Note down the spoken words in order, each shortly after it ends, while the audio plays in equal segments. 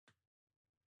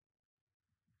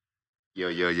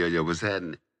Yo, what's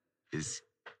happening? It's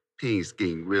Ping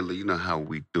Sking, really. You know how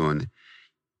we doing it.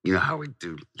 You know how we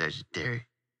do legendary.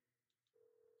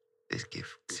 Let's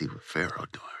see what Pharaoh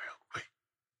doing real quick.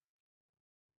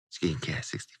 Skin Cat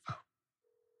 64.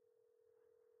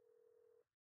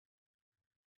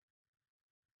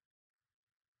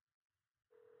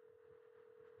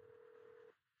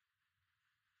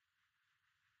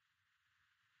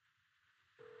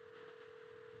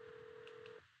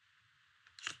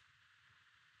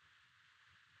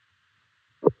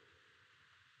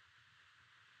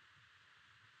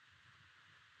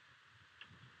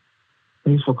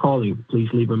 Thanks for calling. Please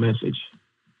leave a message.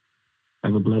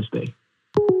 Have a blessed day.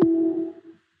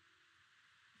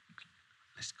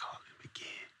 Let's call him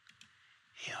again.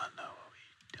 He don't know what we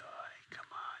doing. Come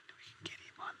on, we can get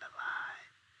him on the line.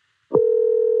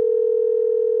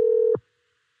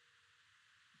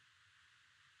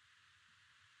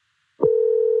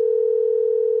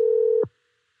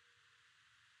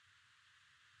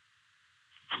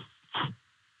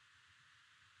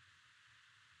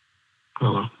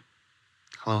 Hello.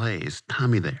 Hello, hey, is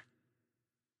Tommy there?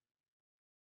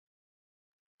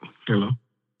 Hello.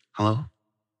 Hello?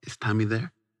 Is Tommy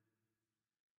there?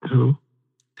 Who?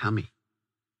 Tommy.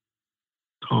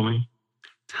 Tommy.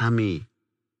 Tommy.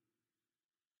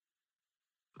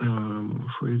 I'm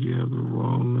afraid you have the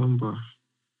wrong number.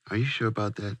 Are you sure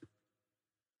about that?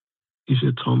 You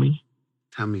said Tommy?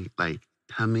 Tommy, like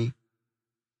Tommy?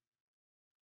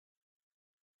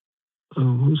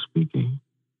 Who's speaking?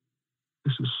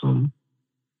 This is some.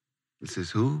 This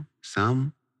is who?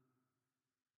 Some?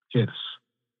 Yes.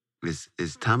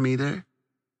 Is Tommy there?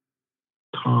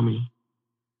 Tommy.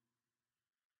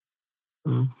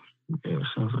 Yeah,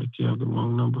 sounds like you have the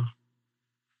wrong number.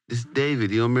 It's David.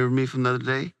 You don't remember me from the other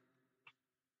day?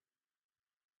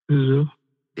 This is who?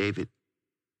 David.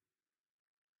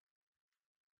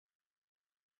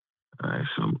 Alright,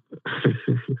 so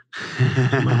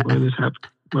my brain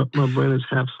is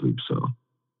half asleep, so.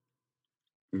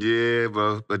 Yeah,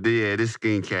 bro. But yeah, this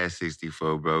Skin Cat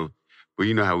 64, bro. But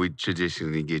you know how we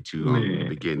traditionally get you on the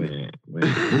beginning.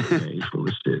 Man, you full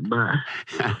of shit. Bye.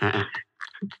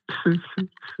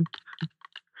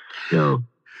 Yo,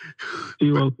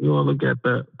 you want to look at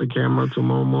the camera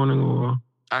tomorrow morning or?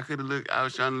 I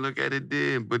was trying to look at it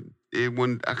then, but it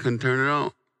wouldn't. I couldn't turn it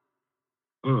on.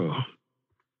 Oh,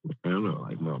 I don't know.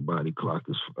 Like my body clock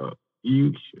is.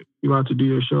 You about to do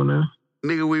your show now?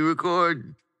 Nigga, we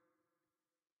record.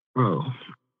 Oh,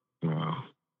 wow.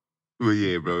 Well,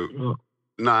 yeah, bro. Oh.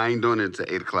 No, I ain't doing it until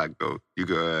 8:00 though. You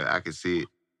go, I can see it.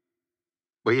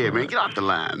 But yeah, man, get off the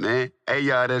line, man. Hey,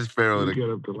 y'all, that's Pharaoh. Get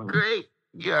up the line. Great.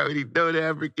 You already know the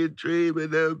African dream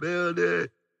in the building.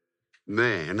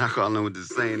 Man, I call him with the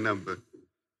same number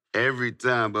every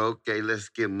time. But okay, let's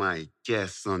get my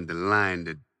guests on the line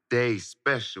today.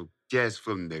 Special guest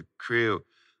from the crib,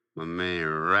 my man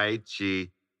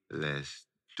Raichi. Let's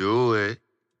do it.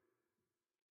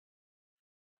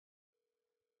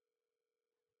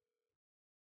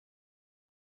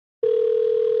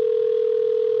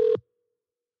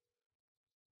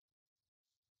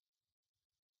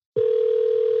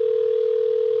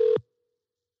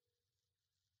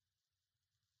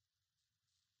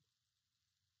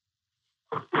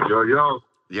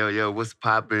 Yo, what's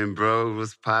poppin', bro?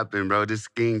 What's poppin', bro? This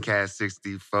Skin Cat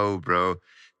 64, bro.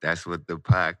 That's what the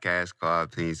podcast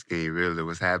called, Pink Skin. Really,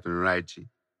 what's happening, Raichi?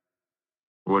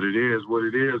 What it is,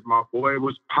 my boy.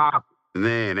 Was poppin'.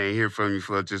 Man, I ain't hear from you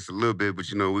for just a little bit, but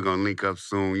you know, we're gonna link up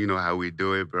soon. You know how we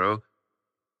do it, bro.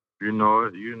 You know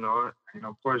it. Ain't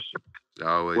no question.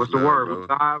 Always What's the love, word?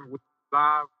 bro. We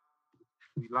live?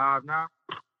 We live now?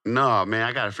 No, man,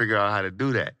 I gotta figure out how to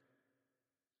do that.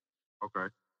 Okay.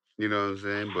 You know what I'm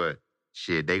saying? But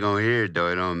shit, they gonna hear it though.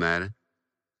 It don't matter.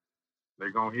 They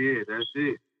gonna hear it. That's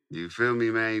it. You feel me,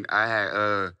 man? I had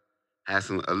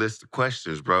a list of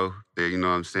questions, bro. That, you know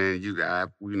what I'm saying?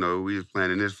 We was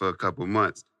planning this for a couple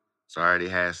months. So I already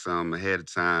had some ahead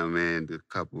of time, man. A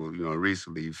couple,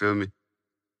 recently. You feel me?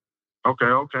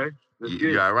 Okay.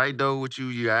 You all right though? With you?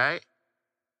 You all right?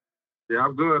 Yeah,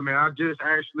 I'm good, man. I just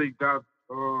actually got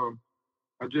to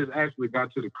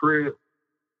the crib.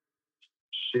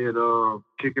 Shit,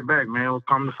 kicking back, man. What's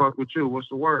coming to fuck with you? What's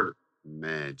the word?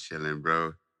 Man, chilling,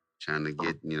 bro. Trying to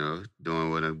get,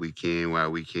 doing what we can while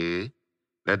we can.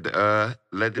 Let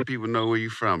the people know where you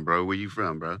from, bro. Where you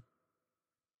from, bro?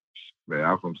 Man,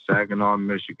 I'm from Saginaw,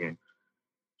 Michigan.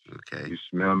 Okay. You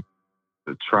smell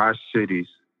the Tri-Cities.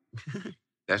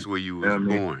 That's where you was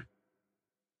born.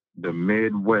 The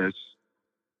Midwest,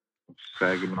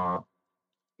 Saginaw,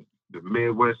 the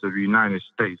Midwest of the United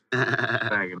States.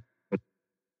 Saginaw.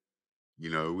 You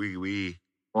know, we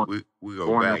We go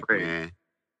born and back, raised. man.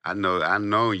 I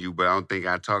know you, but I don't think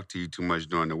I talked to you too much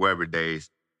during the Weber days.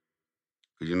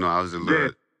 Cause you know I was a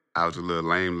little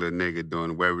lame little nigga during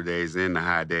the Weber days and the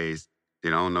high days.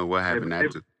 Then I don't know what happened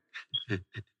after.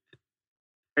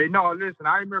 Hey, no, listen,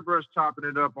 I remember us chopping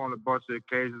it up on a bunch of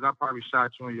occasions. I probably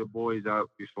shot you and your boys out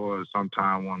before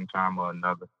sometime, one time or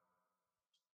another.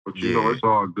 But you know, it's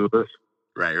all good.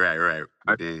 Right.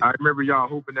 I remember y'all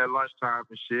hooping at lunchtime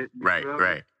and shit.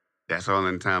 Right. That's all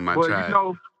in the time I but tried.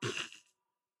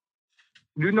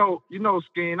 You know,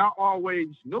 Skeen, I always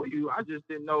knew you. I just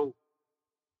didn't know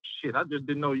shit. I just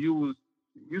didn't know you was,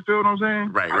 you feel what I'm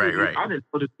saying? Right. I didn't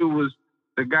know that you was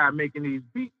the guy making these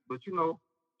beats, but you know,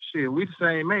 shit, we the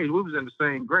same age. We was in the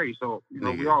same grade, so, you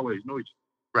know, we always knew each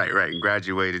other. Right. And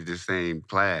graduated the same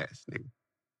class, nigga.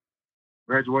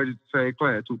 Graduated the same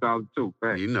class, 2002.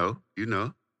 Fact. You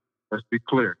know. Let's be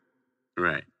clear.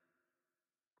 Right.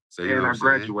 So you know I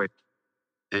graduated.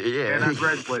 Yeah. And I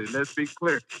graduated. Let's be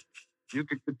clear. You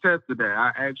can contest to that.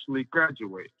 I actually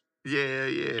graduated.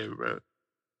 Yeah, bro.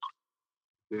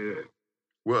 Yeah.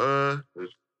 Well,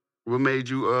 what made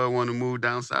you want to move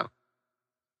down south?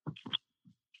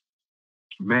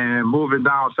 Man, moving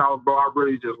down south, bro, I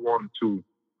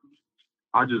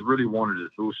just really wanted a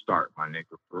new start, my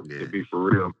nigga, to be for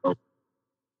real, bro.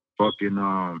 Fucking,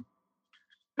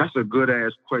 that's a good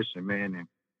ass question, man. And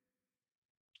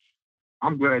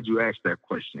I'm glad you asked that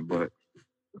question, but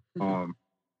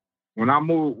when I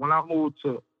moved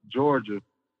to Georgia,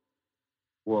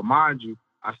 well, mind you,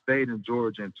 I stayed in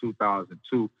Georgia in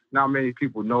 2002. Not many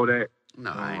people know that.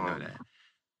 No, I didn't know that.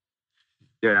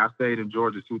 Yeah, I stayed in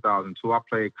Georgia 2002. I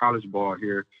played college ball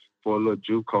here for a little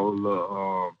JUCO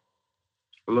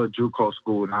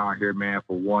school down here, man,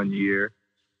 for 1 year,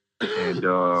 and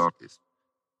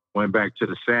went back to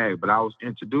the SAG. But I was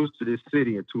introduced to this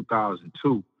city in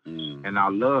 2002, and I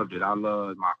loved it. I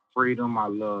loved my freedom. I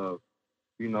loved,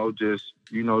 just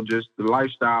the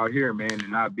lifestyle here, man,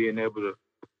 and not being able to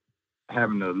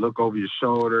having to look over your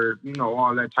shoulder,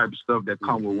 all that type of stuff that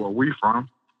come with where we from.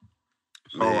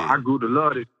 So I grew to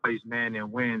love this place, man.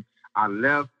 And when I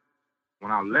left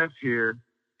here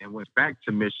and went back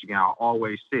to Michigan, I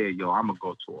always said, yo, I'm going to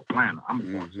go to Atlanta. I'm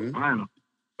going to Atlanta.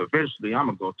 Eventually, I'm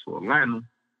going to go to Atlanta.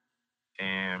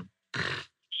 And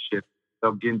shit,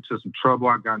 up getting into some trouble.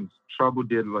 I got into trouble,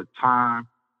 did a little time.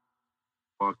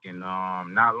 Fucking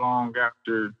not long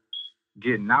after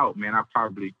getting out, man, I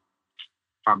probably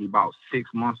about 6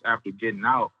 months after getting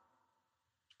out,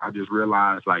 I just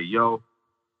realized, like, yo,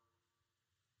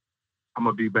 I'm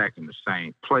going to be back in the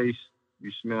same place.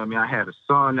 You smell me? I had a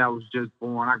son that was just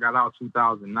born. I got out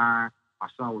 2009. My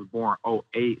son was born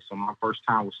 2008, so my first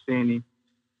time was seeing him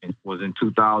was in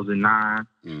 2009.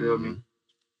 You feel me?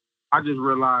 I just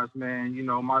realized, man,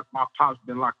 my pop's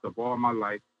been locked up all my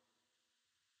life.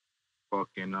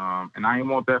 Fucking, and I ain't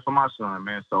want that for my son,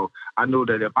 man. So I knew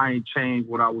that if I ain't changed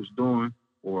what I was doing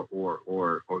or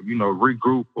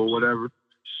regroup or whatever,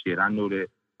 shit, I knew that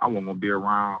I wasn't gonna be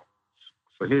around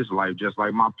for his life just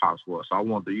like my pops was. So I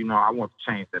want to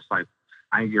change. That's like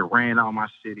I ain't get ran out of my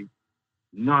city.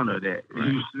 None of that. Right.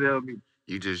 You feel me?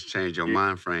 You just changed your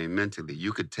mind frame mentally.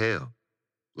 You could tell.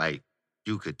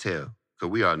 Because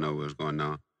we all know what's going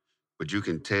on. But you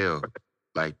can tell,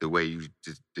 like, the way you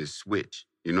just switch.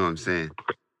 You know what I'm saying?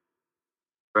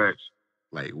 Facts.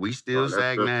 Like, we still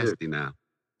SAG nasty now.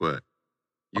 But,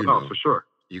 you know, for sure.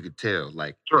 You could tell.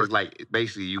 Like, it's like,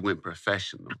 basically, you went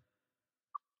professional.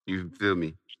 You feel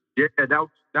me? Yeah, that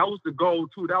was the goal,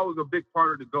 too. That was a big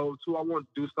part of the goal, too. I wanted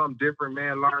to do something different,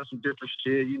 man, learn some different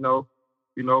shit,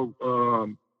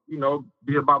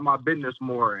 be about my business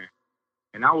more.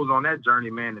 And I was on that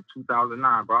journey, man, in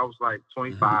 2009, bro. I was like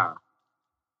 25.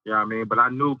 You know what I mean? But I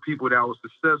knew people that was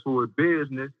successful with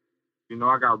business.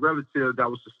 I got relatives that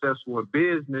was successful in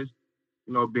business,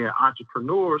 being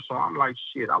entrepreneurs. So I'm like,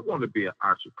 shit, I want to be an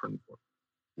entrepreneur.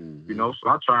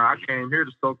 So I came here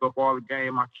to soak up all the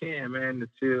game I can, man,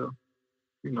 until,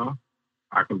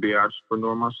 I can be an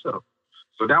entrepreneur myself.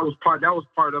 So that was part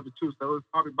of it too. So it was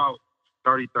probably about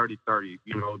 30,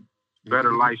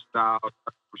 better lifestyle,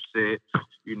 30%,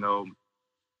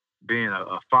 being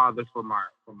a father for my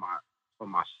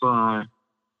son,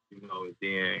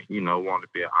 then, want to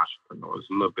be an entrepreneur. It's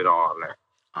a little bit of all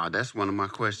that. That's one of my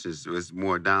questions. It's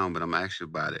more down, but I'm asking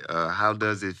about it. How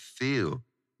does it feel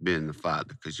being the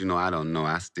father? Because, I don't know.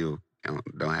 I still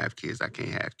don't have kids. I can't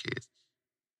have kids.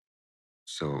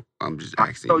 So I'm just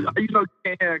asking you. You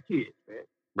can't have kids,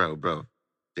 man. Bro.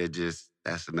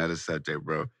 That's another subject,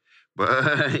 bro. But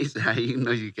how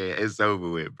you can't? It's over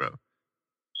with, bro.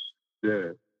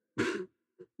 Yeah.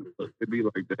 It be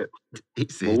like that. He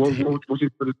said, what's he going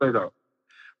to say, though?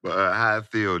 But how it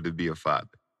feel to be a father?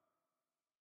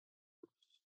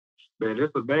 Man,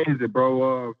 it's amazing,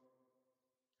 bro.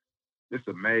 It's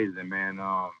amazing, man.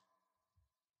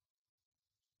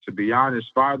 To be honest,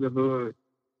 fatherhood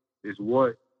is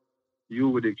what you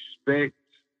would expect,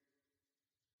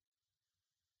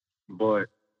 but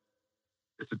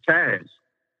it's a task.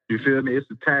 You feel me? It's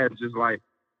a task, just like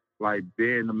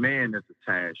being a man is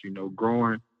a task. You know,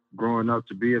 growing up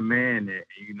to be a man, and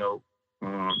you know,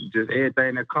 just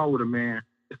everything that comes with a man,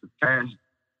 it's a task,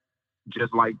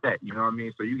 just like that. You know what I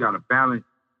mean? So you got to balance,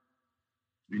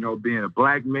 you know, being a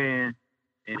black man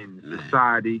in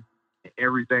society and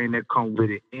everything that comes with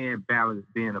it, and balance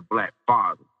being a black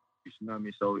father. You know what I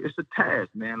mean? So it's a task,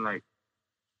 man. Like,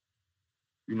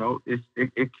 you know,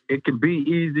 it can be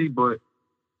easy, but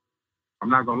I'm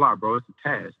not gonna lie, bro. It's a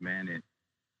task, man. And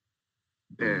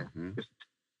yeah, it's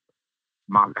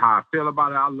how I feel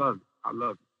about it. I love it. I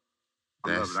love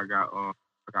it.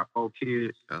 I got 4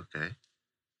 kids. Okay.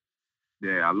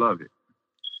 Yeah, I love it.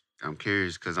 I'm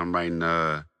curious because I'm writing.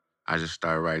 I just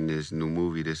started writing this new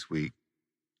movie this week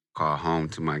called Home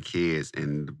to My Kids,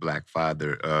 and the black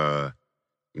father.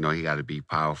 You know, he got to be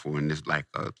powerful, and it's like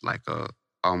a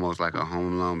almost like a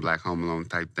Home Alone, Black Home Alone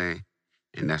type thing,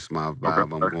 and that's my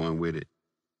vibe. I'm going with it,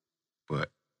 but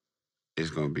it's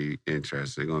gonna be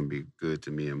interesting. It's gonna be good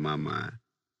to me in my mind.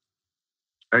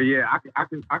 Yeah, I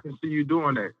can see you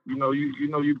doing that. You know,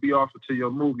 you be off to your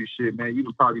movie shit, man.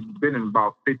 You've probably been in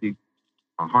about 50,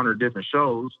 100 different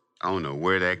shows. I don't know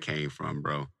where that came from,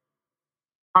 bro.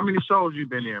 How many shows you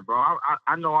been in, bro?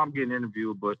 I know I'm getting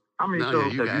interviewed, but how many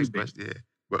shows have you been? Yeah,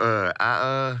 but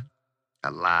a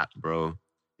lot, bro.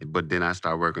 But then I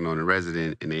started working on The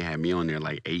Resident, and they had me on there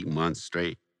like 8 months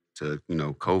straight till, you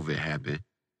know, COVID happened.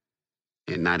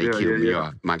 And now they killed me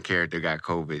off. My character got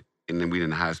COVID, and then we in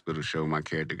the hospital show. My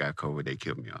character got COVID. They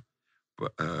killed me off.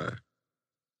 But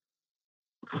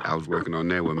I was working on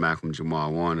there with Malcolm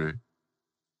Jamal Warner.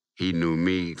 He knew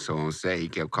me, so on set, he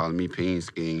kept calling me Peen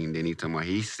Scheme. Then he told me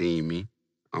he seen me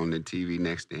on the TV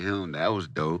next to him. That was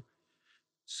dope.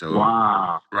 So,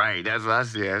 wow. Right, that's what I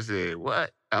said. I said,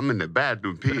 what? I'm in the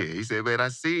bathroom peeing. He said, man, I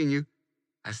seen you.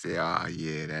 I said, oh,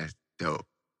 yeah, that's dope.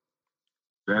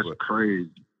 That's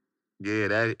crazy. Yeah,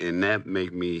 that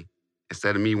make me,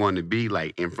 instead of me wanting to be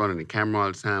like in front of the camera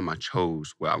all the time, I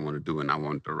chose what I want to do and I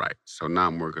wanted to write. So now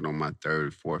I'm working on my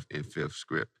 3rd, 4th, and 5th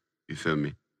script. You feel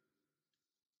me?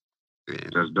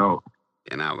 And, that's dope.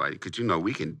 And I like, because, you know,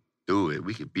 we can do it.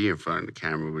 We could be in front of the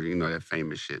camera, but you know that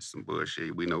famous shit, some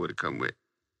bullshit. We know what it come with.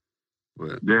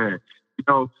 But, yeah. You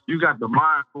know, you got the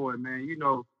mind for it, man. You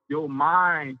know, your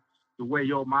mind, the way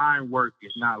your mind works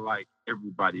is not like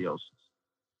everybody else's.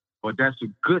 But that's a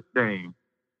good thing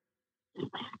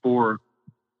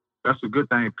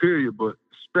period, but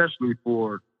especially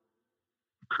for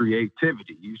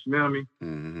creativity. You smell me?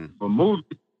 Mm-hmm. But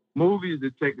movies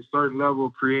that take a certain level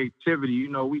of creativity, you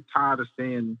know, we tired of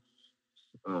seeing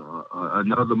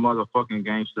another motherfucking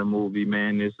gangster movie,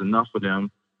 man. It's enough of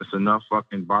them. It's enough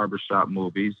fucking barbershop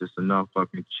movies. It's enough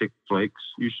fucking chick flicks.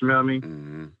 You smell me?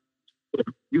 Mm-hmm.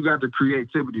 You got the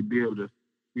creativity to be able to,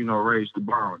 you know, raise the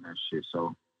bar on that shit.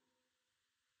 So,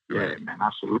 yeah, right. Man,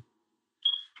 absolutely.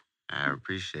 I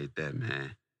appreciate that,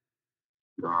 man.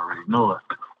 You already know it.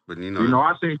 But you know,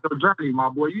 I seen your journey, my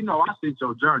boy. You know, I seen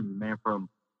your journey, man.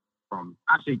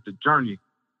 I seen the journey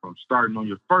from starting on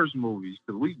your first movies,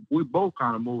 because we both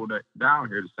kind of moved down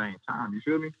here at the same time. You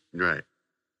feel me? Right.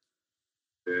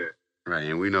 Yeah. Right,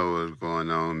 and we know what's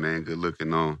going on, man. Good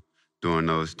looking on during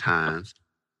those times.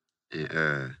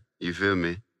 And you feel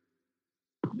me?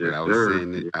 Yes, I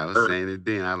was saying it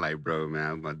then. I like, bro,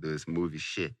 man, I'm about to do this movie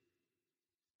shit.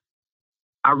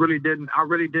 I really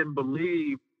didn't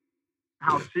believe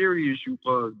how serious you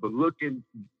was, but looking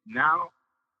now,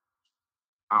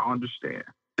 I understand.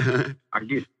 I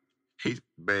get it. He's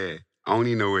bad. I don't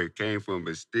even know where it came from,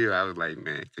 but still, I was like,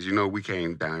 man, because you know we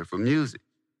came down for music.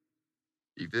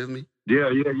 You feel me? Yeah.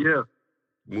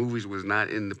 Movies was not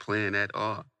in the plan at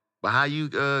all. But how you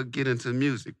get into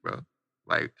music, bro?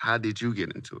 Like, how did you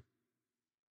get into it?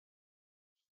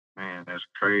 Man, that's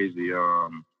crazy.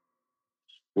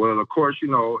 Well, of course, you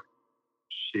know,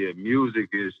 shit, music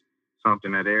is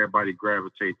something that everybody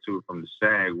gravitates to from the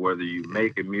SAG, whether you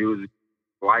making music,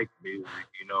 like music,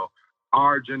 you know.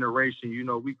 Our generation, you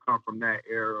know, we come from that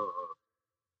era of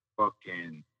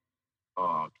fucking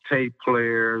tape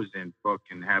players and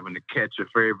fucking having to catch your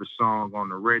favorite song on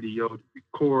the radio to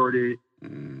record it,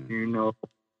 you know,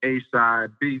 A-side,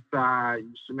 B-side,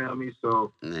 you smell me?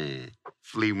 So, man,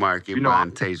 flea market,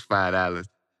 buying tapes $5.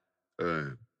 Yeah,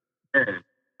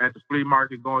 at the flea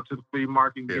market, going to the flea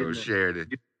market. Sheridan.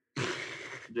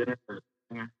 Yeah.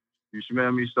 You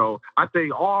smell me? So I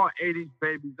think all 80s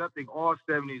babies, I think all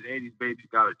 70s, 80s babies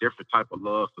got a different type of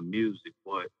love for music.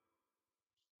 But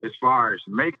as far as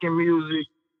making music,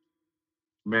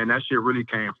 man, that shit really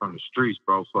came from the streets,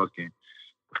 bro. Fucking,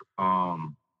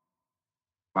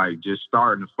 like just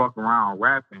starting to fuck around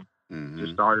rapping. Mm-hmm.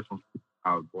 Just started from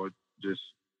boy. Just,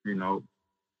 you know,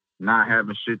 not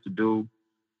having shit to do,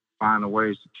 finding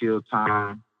ways to kill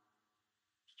time,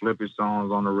 flipping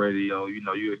songs on the radio. You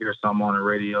know, you hear something on the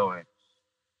radio, and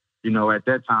you know, at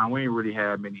that time we didn't really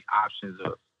have many options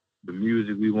of the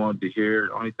music we wanted to hear.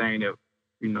 The only thing that,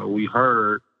 you know, we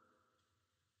heard,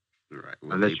 right,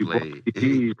 unless you bought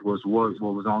CDs, was what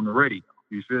was on the radio.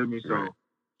 You feel me? So, right.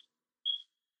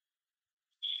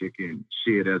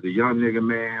 shit, as a young nigga,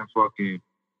 man, fucking,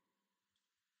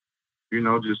 you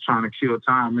know, just trying to kill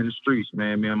time in the streets,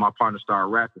 man. Me and my partner started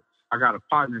rapping. I got a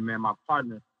partner, man. My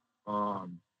partner,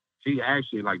 he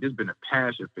actually, like, this been a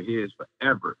passion for his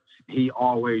forever. He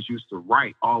always used to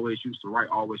write,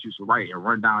 and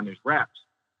run down his raps.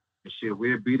 And shit,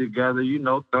 we'd be together, you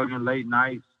know, thugging late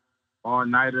nights,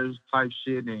 all-nighters type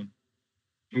shit, and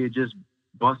he'd just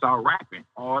bust out rapping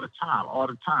all the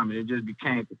time. And it just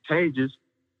became contagious.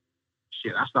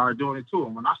 Shit, I started doing it too.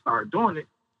 And when I started doing it,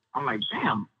 I'm like,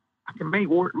 damn, I can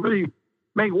really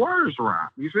make words rhyme.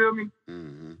 You feel me?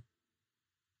 Mm-hmm.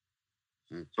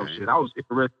 Okay. So shit, I was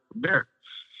interested there.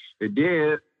 It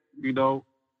did, you know,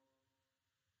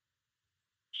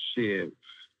 shit.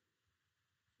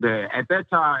 At that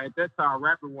time,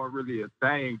 rapping wasn't really a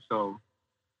thing. So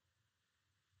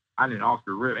I didn't off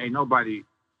the rip. Ain't nobody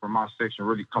from our section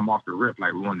really come off the rip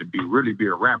like we wanted to really be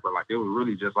a rapper. Like it was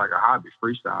really just like a hobby,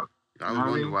 freestyle. I was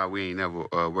wondering why we ain't never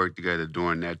worked together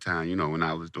during that time, you know, when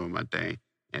I was doing my thing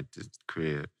at the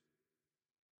crib.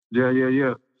 Yeah.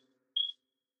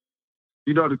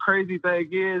 You know, the crazy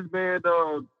thing is, man,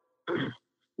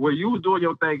 when you was doing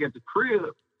your thing at the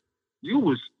crib, you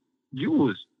was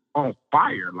on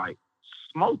fire, like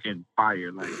smoking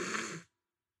fire, like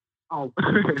oh,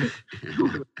 you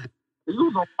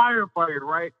was on fire,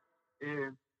 right?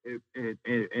 And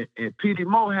PD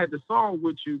Mo had the song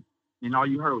with you. And all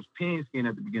you heard was Pinskin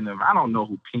at the beginning of it. I don't know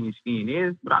who Pinskin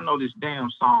is, but I know this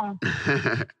damn song.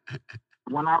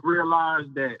 When I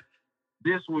realized that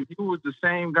you was the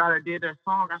same guy that did that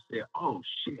song, I said, oh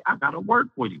shit, I gotta work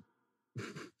with him.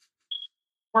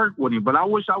 But I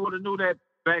wish I would have knew that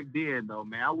back then though,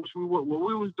 man. I wish what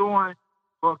we was doing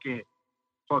fucking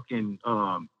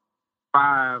 5-8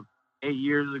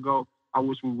 years ago, I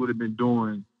wish we would have been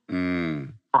doing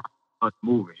us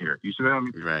moving here. You see what I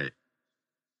mean? Right.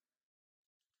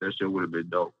 That shit would have been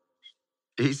dope.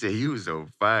 He said he was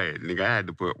on fire. Nigga, I had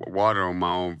to put water on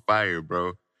my own fire,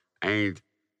 bro.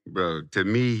 Bro, to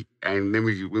me, and let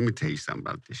me tell you something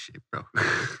about this shit, bro.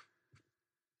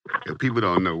 People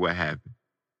don't know what happened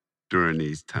during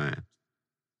these times.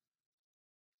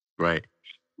 Right?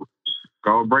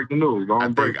 Go break the news. I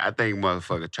think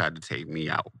motherfucker tried to take me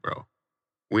out, bro.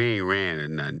 We ain't ran or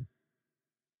nothing.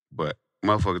 But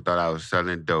motherfucker thought I was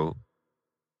selling dope.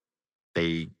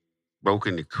 They broke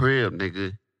in the crib,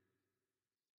 nigga.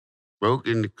 Broke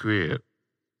in the crib.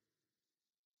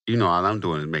 You know, all I'm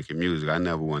doing is making music. I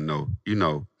never want no, you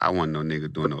know, I want no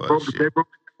nigga doing no other shit. They broke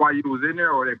while you was in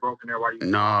there, or they broke in there while you was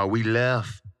in there? No, we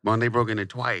left. Man, they broke in it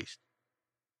twice.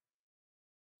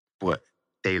 But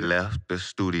they left the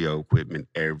studio equipment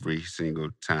every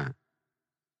single time.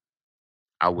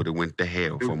 I would have went to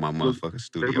hell for my motherfucking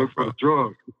studio, They looked for the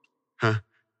drugs. Huh?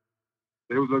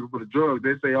 They was looking for the drugs.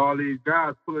 They say all these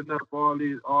guys pulling up all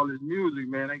this music,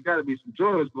 man. They got to be some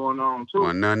drugs going on too.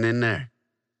 Well, nothing in there.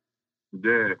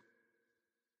 Yeah.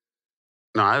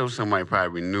 No, I was somebody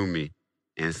probably knew me,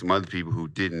 and some other people who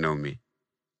didn't know me.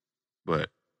 But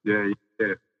yeah.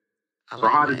 So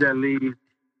how did that lead?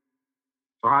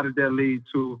 So how did that lead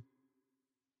to?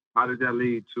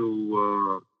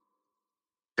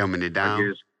 Dumbing it down? I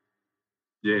guess.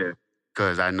 Yeah.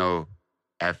 Because I know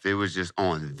if it was just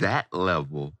on that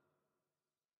level,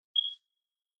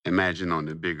 imagine on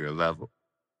the bigger level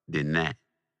than that.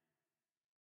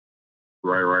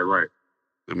 Right.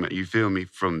 You feel me?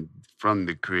 From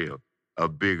the crib, a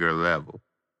bigger level.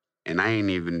 And I ain't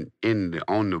even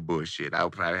on the bullshit. I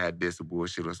probably had this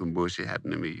bullshit or some bullshit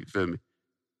happen to me. You feel me?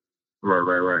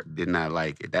 Right. Did not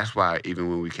like it. That's why even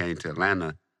when we came to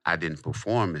Atlanta, I didn't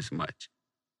perform as much.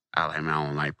 I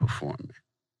don't like performing.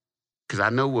 Because I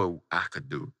know what I could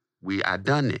do. I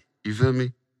done it. You feel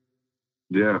me?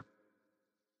 Yeah.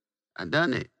 I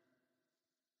done it.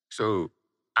 So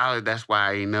that's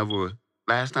why I ain't never,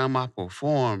 last time I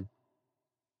performed,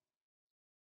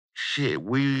 shit,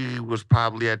 we was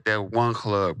probably at that one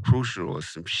club, Crucial or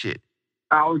some shit.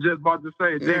 I was just about to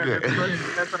say, damn, Nigga. that's crazy.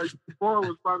 That's how you performed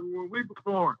was probably when we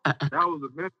performed. That was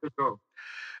a minute ago.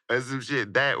 Or some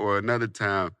shit. That or another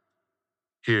time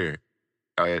here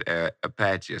at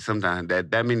Apache. Sometimes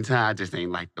that many times I just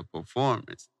ain't like the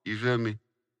performance. You feel me?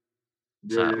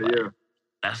 So Yeah.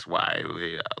 that's why I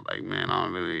was like, man, I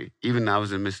don't really. Even though I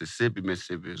was in Mississippi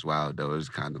was wild though. It was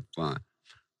kind of fun,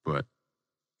 but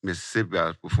Mississippi I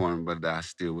was performing, but I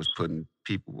still was putting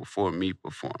people before me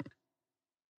performing.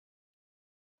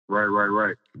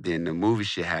 Right. Then the movie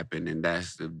shit happened, and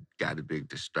got a big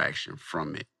distraction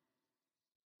from it.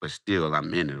 But still,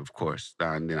 I'm in it, of course.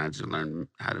 And then I just learned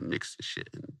how to mix the shit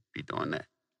and be doing that.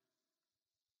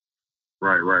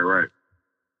 Right.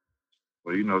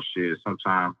 Well, you know, shit,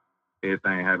 sometimes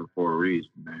everything happens for a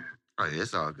reason, man. Oh, yeah,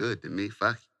 it's all good to me.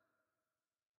 Fuck it.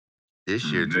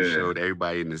 This year just showed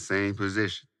everybody in the same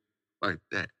position. Like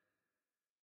that.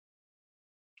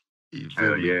 You feel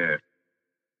Hell me? yeah.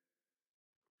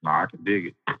 No, I can dig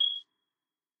it.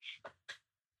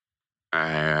 All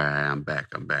right, I'm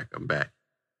back.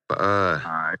 But All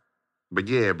right. But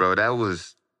yeah, bro, that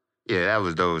was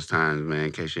those times, man.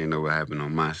 In case you didn't know what happened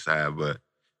on my side, but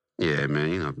yeah, man,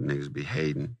 you know niggas be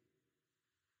hating.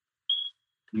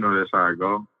 You know that's how it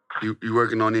go. You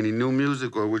working on any new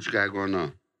music or what you got going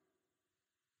on?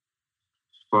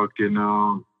 Fucking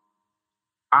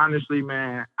honestly,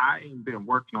 man, I ain't been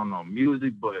working on no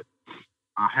music, but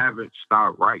I haven't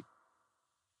stopped writing.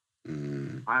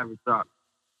 I haven't stopped.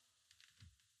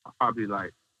 I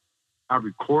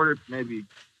recorded maybe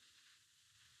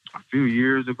a few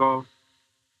years ago,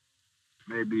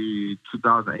 maybe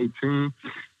 2018.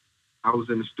 I was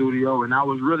in the studio and I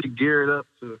was really geared up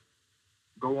to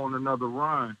go on another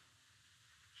run.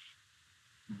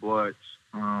 But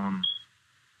I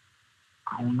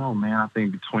don't know, man. I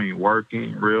think between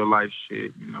working, real life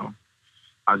shit, you know,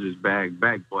 I just bagged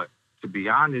back. But to be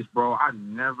honest, bro, I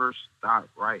never stopped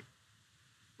writing.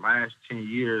 Last 10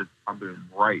 years, I've been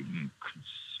writing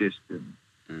consistent.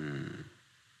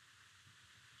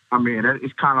 I mean,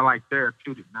 it's kind of like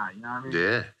therapeutic now, you know what I mean?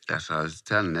 Yeah, that's what I was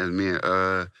telling. That's me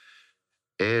and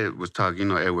Ed was talking, you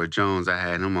know, Edward Jones, I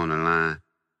had him on the line.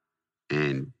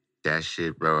 And that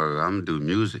shit, bro, I'm gonna do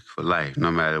music for life,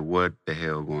 no matter what the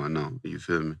hell going on. You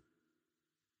feel me?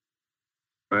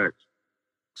 Facts.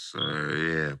 So,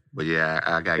 yeah. But yeah,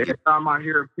 I gotta Every time I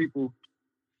hear people,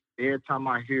 you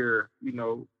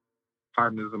know,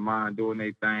 partners of mine doing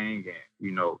their thing and,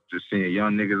 you know, just seeing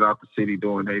young niggas out the city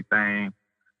doing their thing,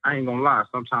 I ain't gonna lie.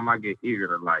 Sometimes I get eager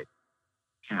to like,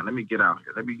 let me get out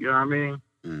here. You know what I mean?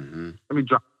 Let me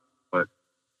drop. But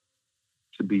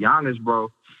to be honest,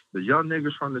 bro, the young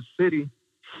niggas from the city,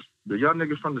 the young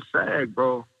niggas from the SAG,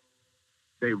 bro,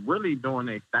 they really doing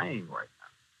their thing right now.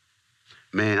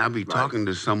 Man, I be talking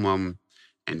to some of them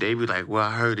and they be like, well,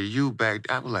 I heard of you back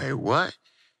there. I was like, what?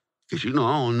 Because, you know,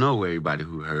 I don't know everybody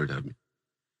who heard of me.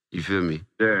 You feel me?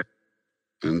 Yeah.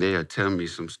 And they'll tell me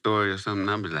some story or something.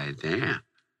 I'll be like, damn.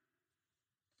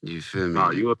 You feel me?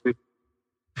 No, you a big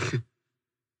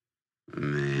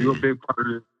man. You a big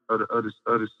part of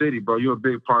the city, bro. You a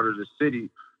big part of the city.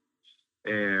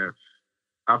 And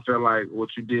I feel like what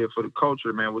you did for the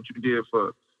culture, man, what you did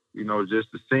for, you know,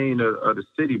 just the scene of the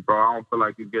city, bro, I don't feel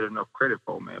like you get enough credit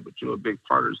for, man. But you're a big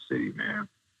part of the city, man.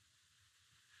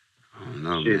 I don't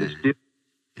know, shit, man.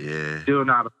 It's still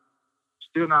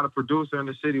not a producer in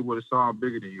the city with a song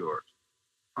bigger than yours.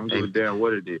 I don't give a damn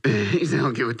what it is. He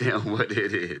don't give a damn what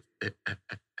it is.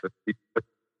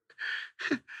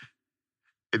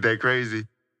 Is that crazy?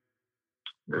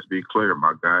 Let's be clear,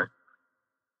 my guy.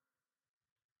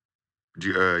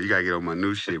 You gotta get on my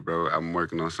new shit, bro. I'm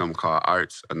working on something called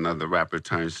Arts, another rapper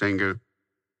turned singer.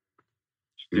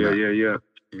 Yeah. You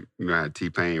know how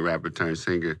T-Pain rapper turned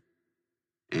singer.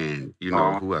 And you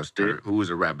know who else who was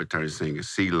a rapper turned singer?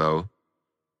 CeeLo.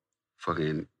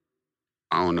 Fucking,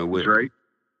 I don't know what. Drake?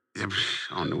 I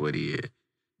don't know what he is.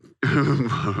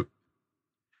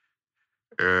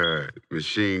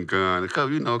 Machine Gun, a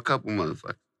couple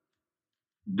motherfuckers.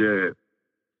 Yeah.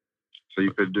 So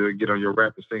you could get on your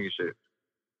rap and singing shit.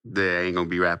 Yeah, I ain't gonna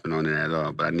be rapping on it at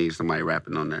all, but I need somebody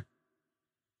rapping on there.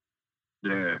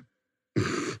 Yeah.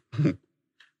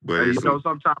 But you know,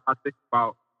 sometimes I think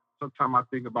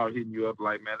about hitting you up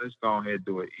like, man, let's go ahead and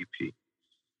do an EP.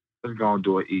 Let's go and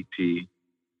do an EP.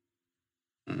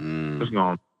 Let's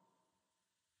go.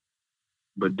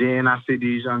 But then I see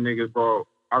these young niggas, bro,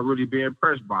 I really be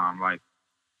impressed by them. Like,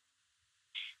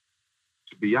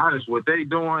 to be honest, what they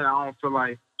doing, I don't feel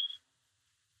like,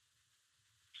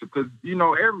 because, you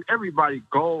know, everybody's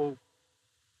goal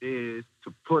is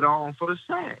to put on for the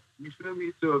SAG. You feel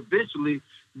me? To eventually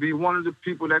be one of the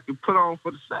people that can put on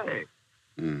for the SAG.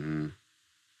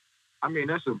 I mean,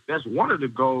 that's one of the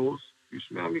goals. You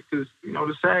smell me? Because, you know,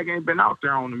 the SAG ain't been out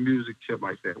there on the music tip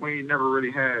like that. We ain't never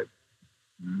really had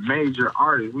major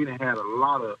artists. We done had a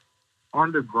lot of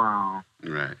underground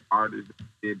artists that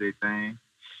did their thing,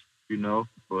 you know,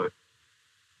 but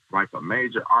like a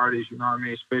major artist, you know what I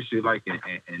mean? Especially like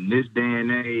in this day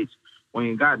and age, we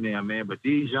ain't got them, man. But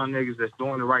these young niggas that's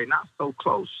doing it right now, so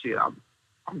close, shit. I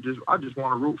just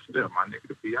want to root for them, my nigga,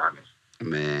 to be honest.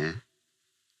 Man.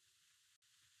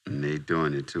 And they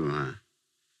doing it too, huh?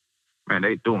 Man,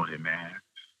 they doing it, man.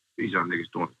 These young niggas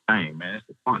doing the thing, man. It's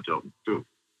a bunch of them, too.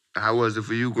 How was it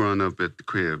for you growing up at the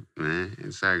crib, man,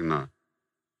 in Saginaw?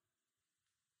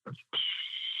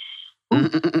 Man.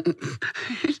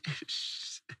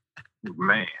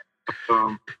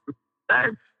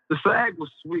 The SAG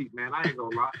was sweet, man. I ain't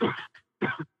gonna lie.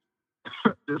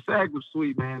 The SAG was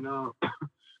sweet, man.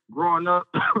 Growing up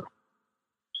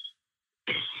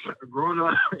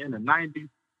in the 90s,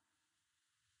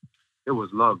 it was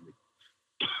lovely.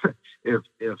 If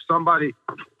somebody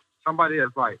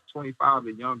that's like 25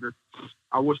 and younger,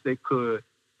 I wish they could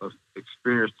have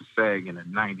experienced the SAG in the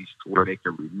 90s to where they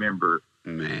could remember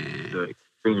the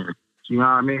experience. You know what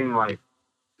I mean? Like,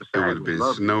 the SAG it would have been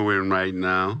lovely. snowing right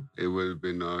now. It would have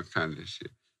been all kind of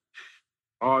shit.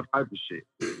 All type of shit.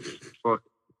 But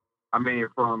I mean,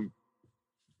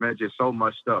 just so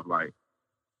much stuff. Like,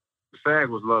 the SAG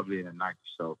was lovely in the 90s.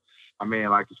 So, I mean,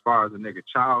 like, as far as a nigga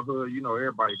childhood, you know,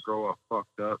 everybody grow up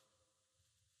fucked up.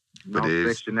 But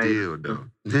it's still, though.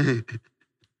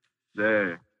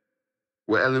 Yeah.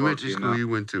 What elementary school you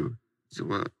went to? So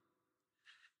what?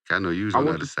 I know you was on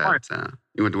the other side of town.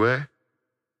 You went to where?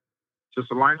 To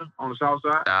Salina on the south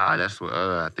side. Ah, that's what.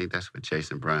 I think that's where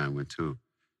Jason Bryan went to.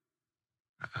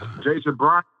 Jason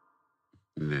Bryan.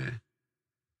 Yeah.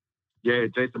 Yeah,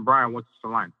 Jason Bryan went to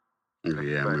Salina.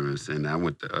 Yeah, I remember saying that. I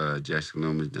went to Jessica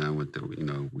Loomis. Then I went to,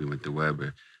 we went to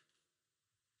Weber.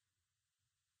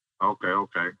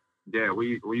 Okay. Yeah,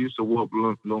 we used to whoop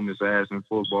Loomis' ass in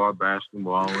football,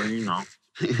 basketball, you know.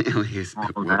 We used to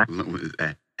whoop Loomis'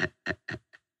 ass.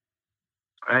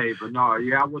 Hey, but no,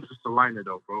 yeah, I went to Salina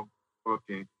though, bro.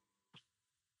 Fucking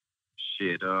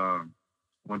shit.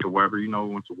 Went to Weber,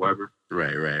 went to Weber.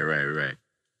 Right.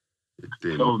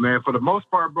 So, man, for the most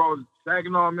part, bro,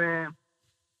 Saginaw, man,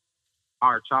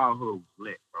 our childhood was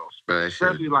lit, bro. Bro, that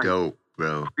shit was dope,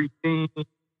 bro.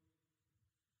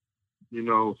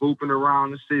 Hooping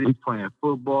around the city, playing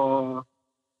football,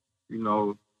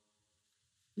 from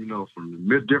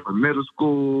the different middle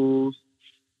schools.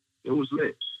 It was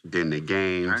lit. Then the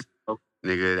games,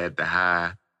 nigga, at the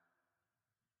high.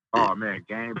 Oh, man,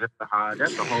 games at the high.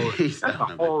 That's a whole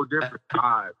different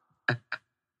vibe.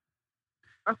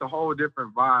 That's a whole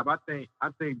different vibe. I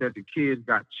think that the kids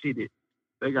got cheated.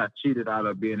 They got cheated out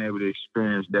of being able to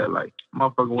experience that. Like,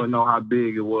 motherfucker wouldn't know how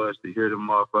big it was to hear the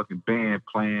motherfucking band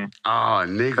playing. Oh,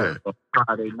 nigga.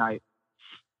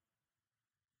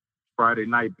 Friday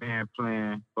night band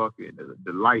playing. Fucking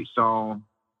the lights on.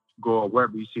 Go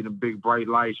wherever you see the big bright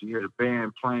lights, you hear the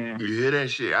band playing. You hear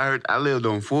that shit? I lived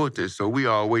on Fulton, so we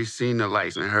always seen the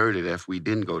lights and heard it if we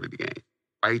didn't go to the game.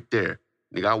 Right there.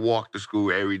 Nigga, I walked to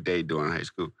school every day during high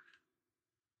school.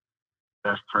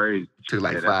 That's crazy. Took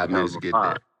like 5 minutes to get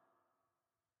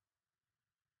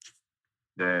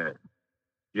there.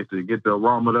 Yeah. Get the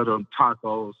aroma of them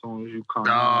tacos as soon as you come.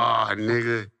 Oh,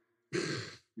 nigga.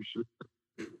 You should.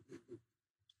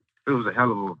 It was a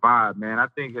hell of a vibe, man. I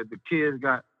think that the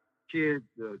the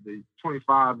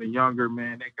 25 and younger,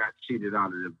 man, they got cheated out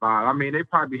of the vibe. I mean, they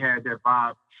probably had that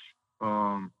vibe,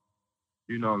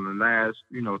 in the last,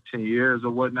 10 years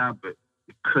or whatnot, but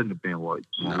it couldn't have been what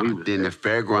we was. Then the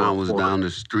fairground was down the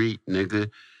street,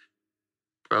 nigga.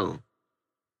 Bro.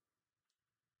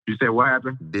 You said what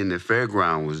happened? Then the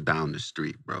fairground was down the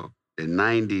street, bro. The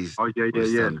 90s was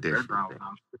something different.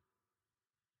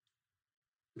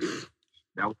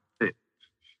 That was it.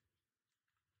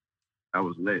 That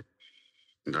was lit.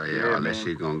 Oh, yeah, all that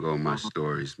shit gonna go in my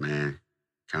stories, man.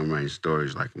 I'm writing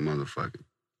stories like a motherfucker.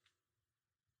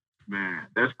 Man,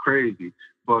 that's crazy.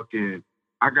 Fucking,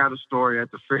 I got a story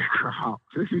at the fairground.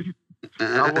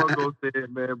 I wasn't gonna say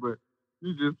it, man, but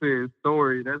you just said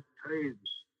story. That's crazy.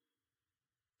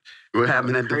 What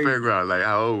happened at the fairground? Like,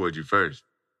 how old were you first?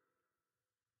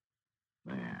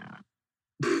 Man,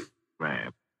 it's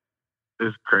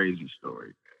a crazy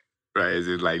story. Right? Is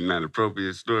it like not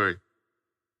appropriate story?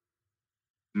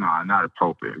 Nah, not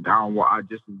appropriate. I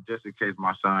just in case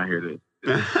my son hear this.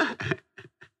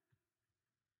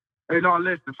 Hey, no,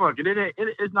 listen, fuck it.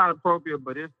 It's not appropriate,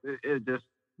 but it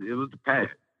was the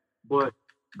past. But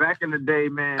back in the day,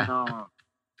 man, I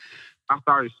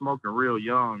started smoking real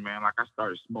young, man. Like, I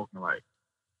started smoking like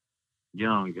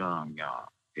young.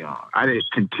 I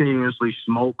didn't continuously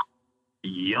smoke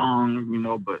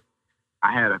young, but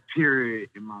I had a period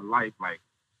in my life, like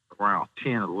around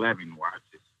 10, 11, where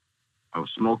I was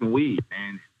smoking weed,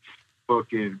 man.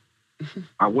 Fucking,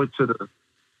 I went to the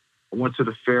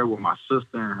fair with my sister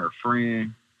and her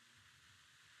friend.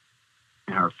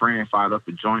 And her friend fired up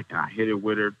a joint, and I hit it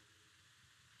with her.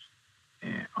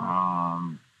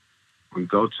 And we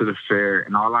go to the fair,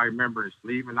 and all I remember is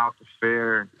leaving out the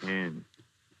fair and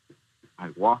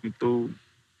like walking through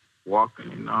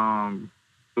the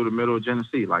middle of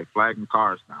Genesee, like flagging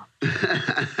cars now.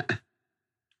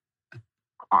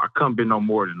 I couldn't be no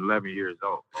more than 11 years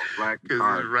old. Flagging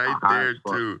cars, it's right there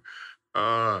too.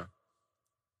 High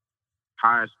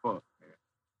as fuck. Man.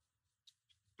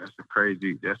 That's a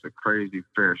crazy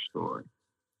fair story.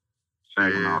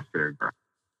 Saginaw Fairground.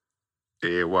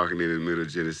 Yeah, walking in the middle of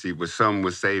Genesee, but something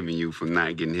was saving you from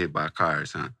not getting hit by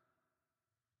cars, huh?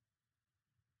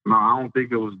 No, I don't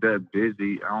think it was that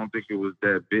busy.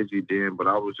 Then, but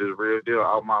I was just real deal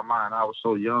out my mind. I was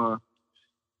so young.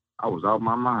 I was out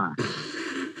my mind.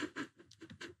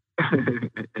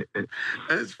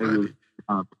 That's funny.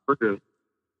 Oh,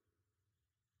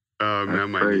 man, I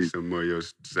might need some more of your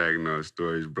Saginaw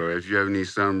stories, bro. If you ever need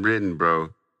something written, bro,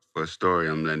 for a story,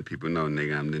 I'm letting people know,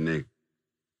 nigga, I'm the nigga.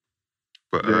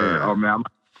 But, yeah, man,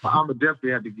 I'm gonna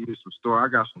definitely have to give you some story. I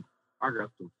got some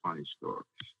funny stories.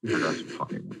 I got some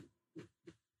funny ones.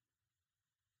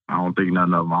 I don't think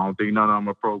none of them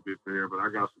appropriate for here, but I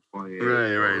got some funny.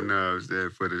 Right. No, I was there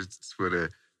for the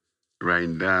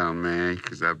writing down, man,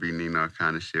 because I be needing all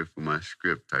kind of shit for my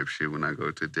script type shit when I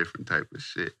go to different type of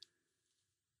shit.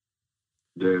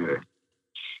 Yeah.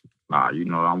 Nah,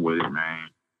 I'm with it, man.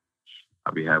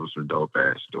 I be having some dope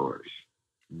ass stories.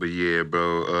 But yeah,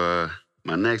 bro,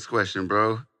 my next question,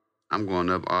 bro, I'm going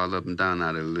all up and down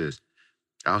out of the list.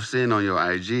 I was seeing on your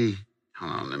IG,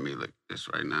 hold on, let me look at this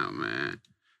right now, man.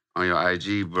 On your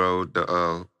IG, bro,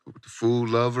 the Food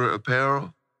Lover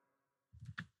Apparel?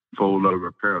 Food Lover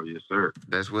Apparel, yes, sir.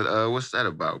 That's what's that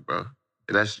about, bro?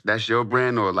 That's your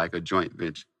brand or like a joint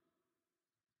venture?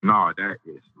 No, that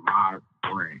is my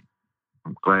brand.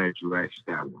 I'm glad you asked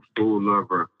that one. Food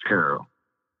Lover Apparel.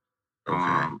 Okay.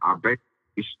 I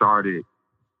basically started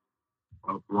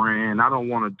a brand. I don't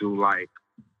want to do like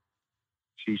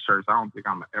t-shirts. I don't think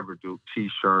I'm gonna ever do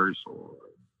t-shirts or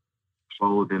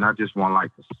clothing. I just want like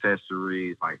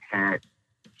accessories, like hats.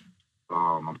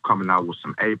 I'm coming out with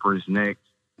some aprons next.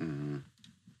 Mm-hmm.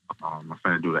 I'm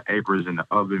finna do the aprons and the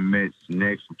oven mitts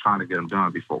next. I'm trying to get them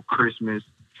done before Christmas.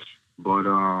 But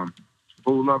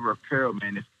Food Lover Apparel,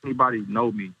 man, if anybody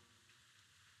know me,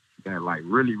 that like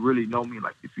really, really know me,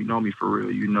 like if you know me for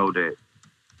real, you know that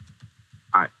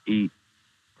I eat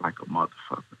like a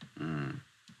motherfucker. Mm.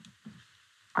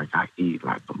 Like I eat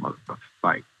like a motherfucker.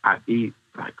 Like I eat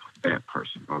like a fat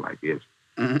person, or like if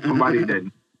somebody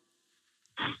that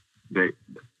they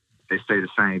say the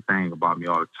same thing about me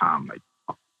all the time. Like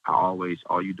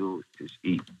all you do is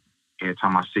eat. Every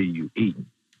time I see you eating,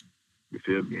 you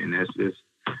feel me? And that's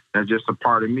just a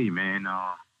part of me, man.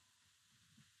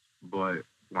 But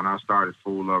when I started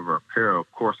Food Lover Apparel,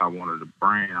 of course I wanted a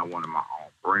brand. I wanted my own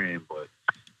brand, but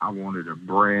I wanted a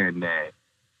brand that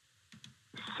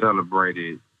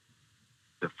celebrated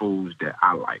the foods that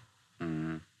I like.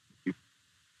 Mm-hmm.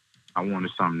 I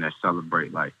wanted something that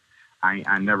celebrate. Like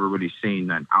I never really seen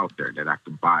nothing out there that I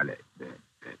could buy that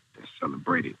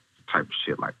celebrated type of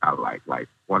shit like I like. Like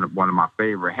one of my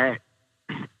favorite hats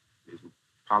is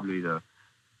probably the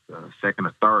second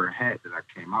or third hat that I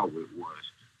came out with was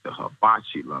the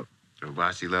Hibachi Lover. The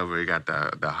Hibachi Lover, it got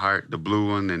the heart, the blue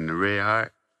one and the red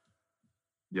heart.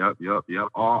 Yep.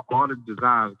 All the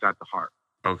designs got the heart.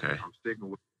 Okay. I'm sticking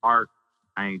with the heart.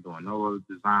 I ain't doing no other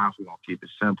designs. We're gonna keep it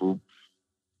simple.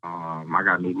 I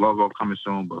got a new logo coming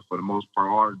soon, but for the most part,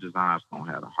 all the designs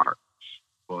gonna have a heart.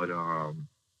 But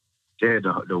yeah,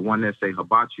 the one that say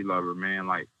Hibachi Lover, man,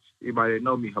 like anybody that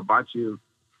know me, hibachi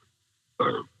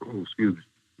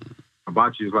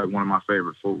Hibachi is like one of my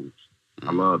favorite foods.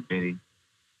 I love Benny.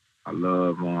 I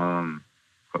love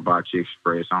Hibachi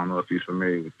Express. I don't know if you're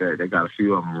familiar with that. They got a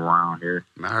few of them around here.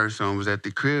 I heard someone was at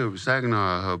the crib,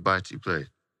 Saginaw Hibachi place.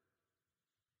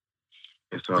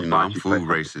 It's a I'm food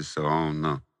racist, so I don't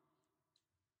know.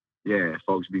 Yeah,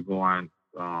 folks be going.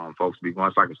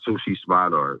 It's like a sushi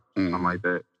spot or something like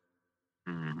that.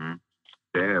 Mm-hmm.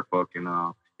 Yeah, fucking.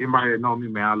 Anybody that know me,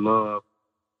 man, I love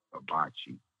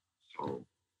hibachi. So,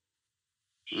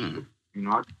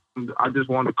 I just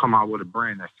wanted to come out with a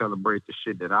brand that celebrates the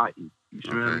shit that I eat. You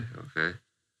feel me? Okay.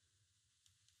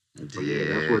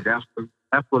 Yeah,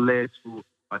 that's what led to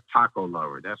a taco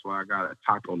lover. That's why I got a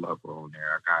taco lover on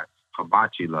there. I got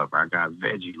hibachi lover. I got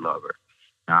veggie lover.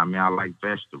 I mean, I like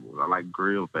vegetables. I like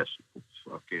grilled vegetables.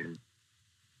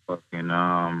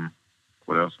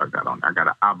 What else I got on? I got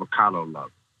an avocado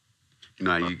lover. You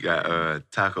know, you got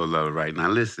taco lover right now.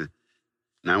 Listen,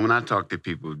 now when I talk to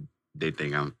people, they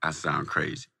think I sound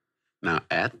crazy. Now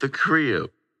at the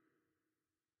crib,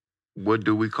 what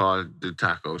do we call the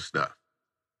taco stuff?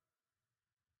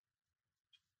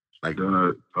 Like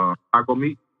The taco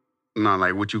meat, no,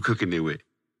 like what you cooking it with?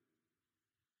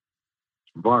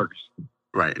 burgers,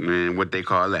 Right, man. What they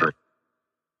call that?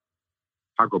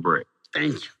 taco bread.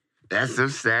 Thank you. That's some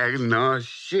Saginaw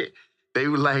shit. They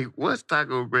were like, what's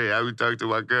taco bread? I was talking to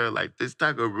my girl, like, this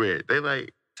taco bread. They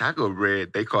like, taco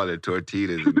bread, they call it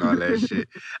tortillas and all that shit.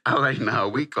 I'm like, no,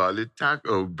 we call it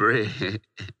taco bread.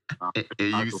 And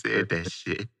you Taco said bread. that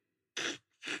shit.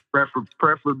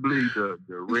 Preferably the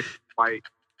red, white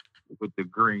with the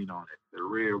green on it. The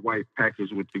red, white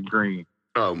package with the green.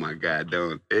 Oh my God,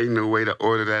 ain't no way to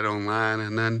order that online or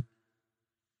nothing.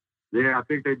 Yeah, I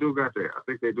think they do got that. I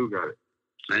think they do got it.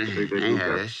 Man, think they I do ain't had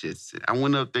got that shit. I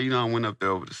went up there, I went up there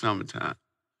over the summertime.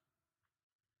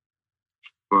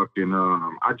 Fucking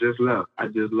I just left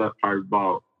probably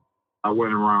about, I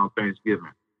went around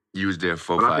Thanksgiving. You was there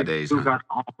 4 But I 5 think days, you huh? got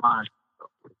online stuff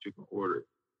that you can order.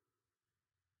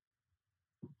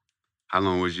 How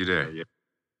long was you there? Yeah.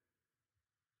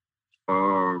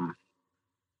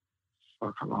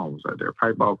 Fuck, how long was I there?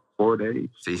 Probably about 4 days.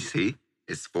 See,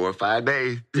 it's 4 or 5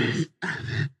 days.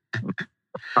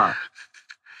 Huh.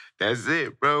 That's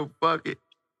it, bro. Fuck it.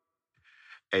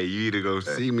 Hey, you either go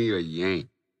see me or you ain't.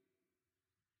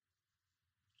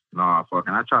 Nah,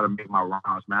 fucking. I try to make my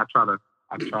rounds, man. I try to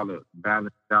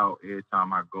balance it out every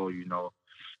time I go. You know,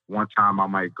 one time I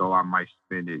might go, I might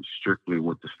spend it strictly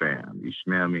with the fam. You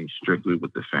smell me? Strictly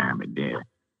with the fam, and then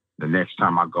the next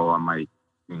time I go, I might,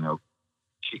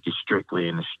 kick it strictly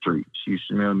in the streets. You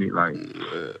smell me? Like,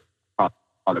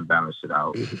 all to balance it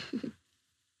out.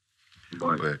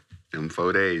 But them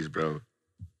 4 days, bro.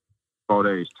 4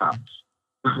 days tops.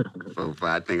 4, 5.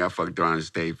 I think I fucked around and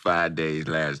stayed 5 days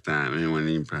last time. It wasn't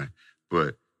even probably.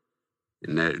 But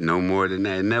no more than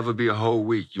that. It'd never be a whole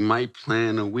week. You might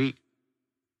plan a week,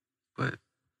 but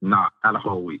Nah, not a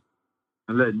whole week.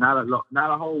 Unless not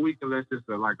a whole week unless it's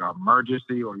like an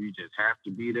emergency or you just have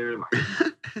to be there. Like,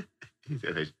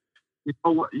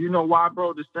 you know why,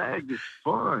 bro? The SAG is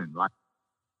fun. Like,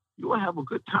 you will have a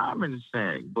good time in the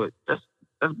SAG, but that's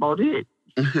about it.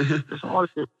 That's all.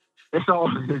 That's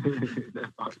all.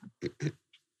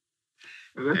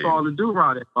 That's all to do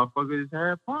around that motherfucker is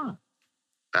have fun.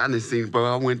 I didn't see,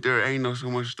 bro. I went there. Ain't no so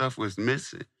much stuff was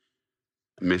missing,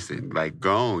 like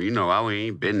gone. I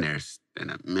ain't been there in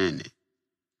a minute.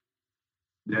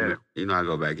 Yeah. I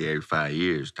go back every 5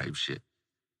 years type shit.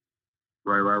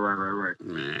 Right.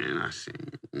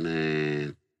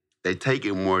 Man, they take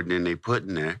it more than they put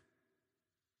in there.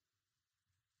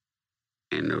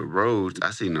 And the roads,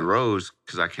 I seen the roads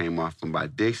because I came off from by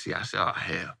Dixie. I said, oh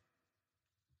hell.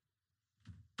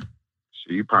 So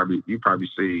you probably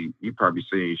see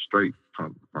straight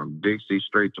from Dixie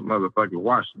straight to motherfucking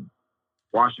Washington.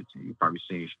 You probably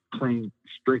seen clean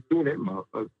straight through that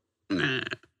motherfucker. Nah.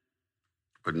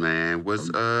 But man,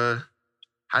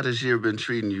 how this year been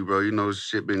treating you, bro?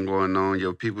 Shit been going on.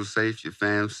 Your people safe, your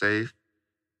fam safe.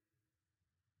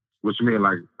 What you mean,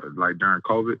 like during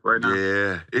COVID right now?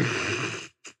 Yeah.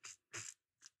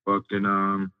 Fucking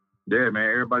yeah, man.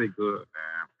 Everybody good,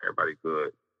 man. Everybody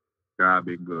good. God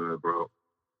been good, bro.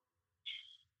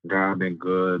 God been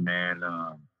good, man.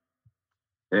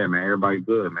 Yeah, man. Everybody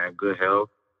good, man. Good health.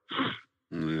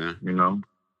 Yeah.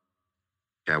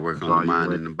 Got to work on the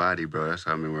mind and the body, bro. That's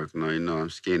how I've been working on. I'm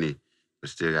skinny,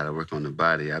 but still got to work on the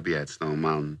body. I be at Stone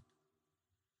Mountain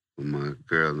with my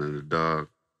girl and the dog.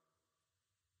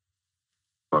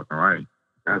 Fucking right.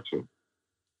 Got you.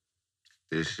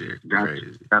 This year,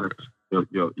 crazy.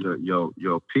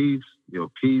 Your peace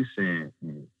and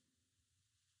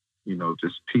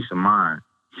just peace of mind.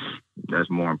 That's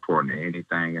more important than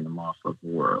anything in the motherfucking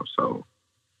world. So,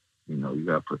 you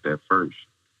gotta put that first.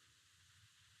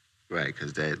 Right,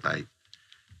 because that, like,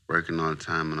 working all the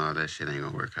time and all that shit ain't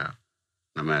gonna work out.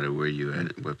 No matter where you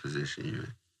at, what position you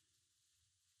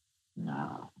in.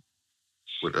 Nah.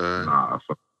 Nah,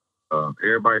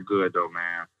 everybody good, though,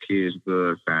 man. Kids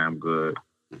good, fam good.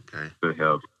 Okay. Good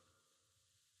health.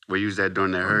 Where you was at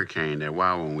during that hurricane, that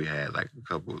wild one we had, like,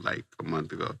 a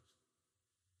month ago?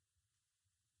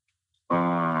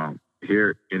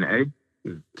 Here in the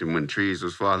A? When trees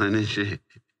was falling and shit.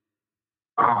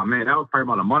 Oh, man, that was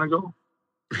probably about a month ago.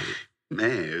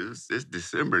 Man, it's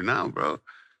December now, bro.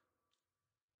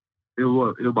 It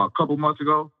was about a couple months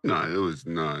ago? No, it was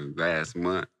last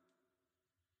month.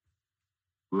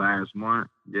 Last month,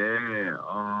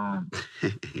 yeah.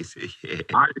 He said, yeah.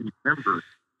 I remember.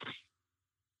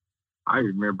 I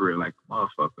remember it like a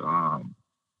motherfucker.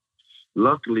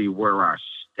 Luckily, where I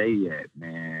stay at,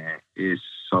 man, is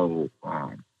so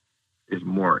it's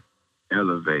more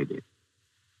elevated.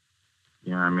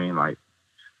 You know what I mean? Like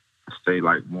I stay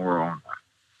like more on the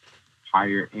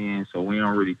higher end, so we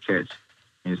don't really catch.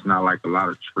 It's not like a lot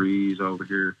of trees over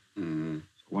here. Mm-hmm.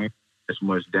 So we ain't as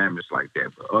much damage like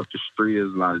that. But up the street,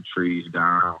 there's a lot of trees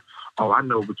down. Oh, I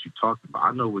know what you're talking about.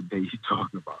 I know what day you're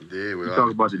talking about. Yeah, You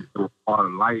talking about all the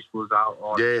lights was out,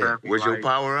 all the traffic was your lights.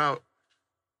 power out?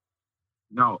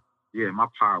 No, yeah, my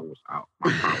power was out.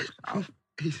 My power was out.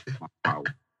 My power.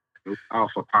 It was out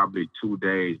for probably 2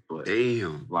 days, but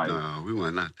damn, like no, we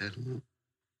weren't out that long.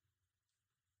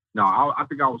 No, I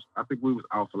think we was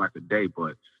out for like a day,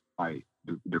 but like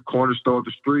the corner store up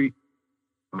the street,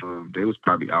 they was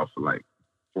probably out for like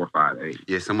 4 or 5 days.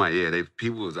 Yeah,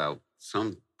 people was out.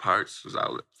 Some parts was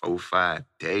out 4 or 5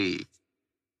 days.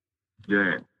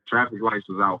 Yeah, traffic lights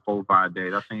was out 4 or 5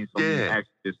 days. I seen so many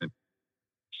accidents.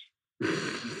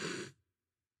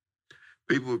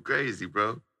 People were crazy,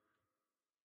 bro.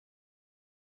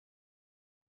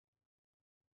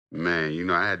 Man, you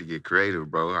know, I had to get creative,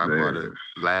 bro. I bought a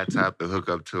laptop to hook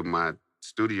up to my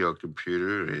studio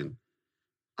computer and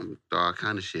all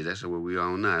kind of shit. That's what we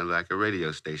on now, like a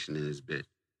radio station in this bit.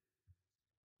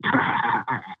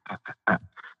 I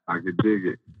could dig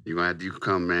it. You can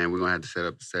come, man. We're gonna have to set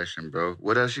up a session, bro.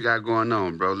 What else you got going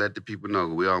on, bro? Let the people know.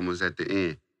 We almost at the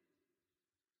end.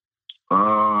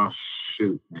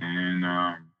 Shoot, man.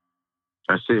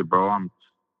 That's it, bro. I'm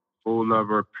full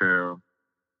lover apparel.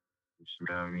 You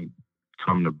smell me?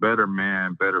 Become the better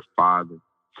man, better father.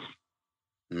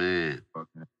 Man.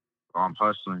 Okay. So I'm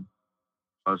hustling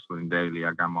daily.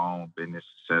 I got my own business,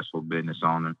 successful business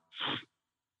owner.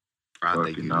 I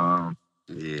think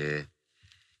yeah.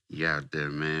 You out there,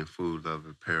 man. Food Love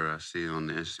Apparel. I see it on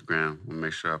the Instagram. We'll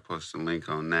make sure I post a link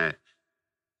on that.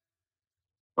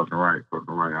 Fucking right.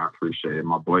 I appreciate it,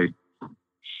 my boy.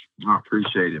 I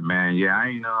appreciate it, man. Yeah, I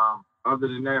ain't other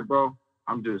than that, bro,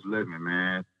 I'm just living,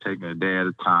 man. Taking a day at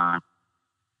a time.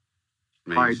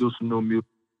 Probably do some new music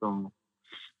soon.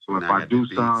 So if I do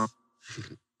some,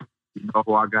 you know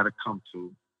who I gotta come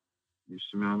to. You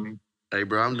smell me? Hey,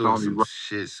 bro, I'm doing some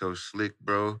shit so slick,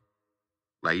 bro.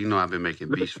 Like, you know, I've been making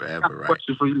beats forever, right? I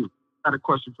got a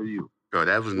question for you. Bro,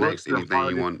 that was next. Anything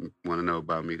you want to know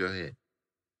about me? Go ahead.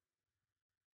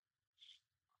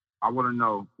 I want to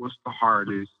know what's the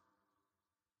hardest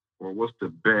or what's the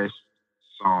best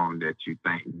song that you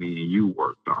think me and you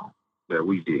worked on that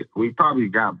we did? We probably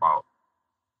got about,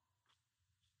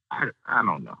 I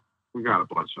don't know. We got a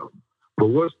bunch of them. But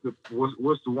what's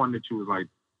the one that you was like,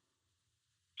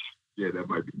 yeah, that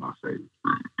might be my favorite?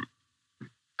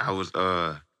 I was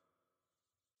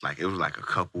like it was like a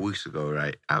couple weeks ago,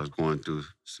 right? I was going through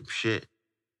some shit,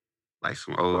 like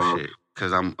some old shit,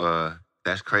 cause I'm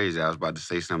that's crazy. I was about to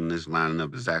say something that's lining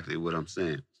up exactly what I'm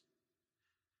saying.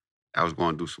 I was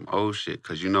going through some old shit,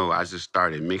 cause you know I just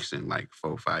started mixing like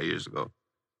 4 or 5 years ago,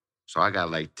 so I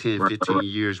got like 10, 15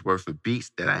 years worth of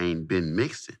beats that I ain't been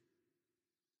mixing.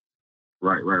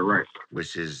 Right.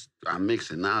 Which is I'm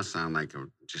mixing now. Sound like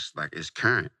just like it's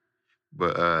current,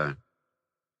 but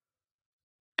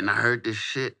and I heard this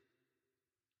shit.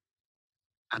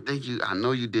 I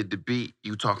know you did the beat.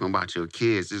 You talking about your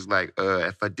kids. It's like,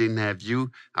 if I didn't have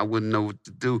you, I wouldn't know what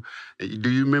to do. Do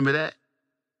you remember that?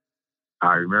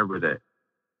 I remember that.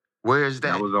 Where is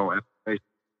that? That was on Elevation.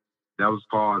 That was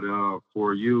called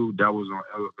For You. That was on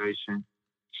Elevation.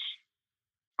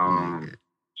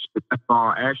 That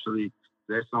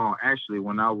song actually,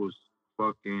 when I was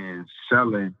fucking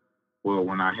selling, well,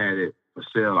 when I had it for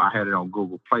sale, I had it on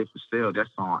Google Play for sale. That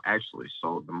song actually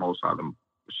sold the most out of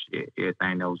shit,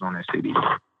 everything that was on that CD.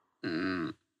 Mm-hmm.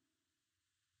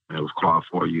 And it was called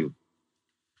For You.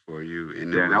 For You.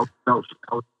 And yeah, that was dope.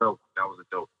 That was a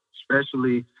dope.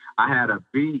 Especially, I had a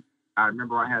beat. I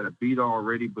remember I had a beat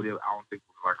already, but I don't think it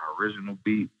was like an original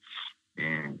beat.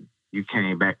 And you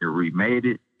came back and remade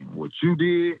it. And what you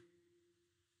did,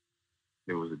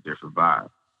 it was a different vibe.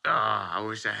 I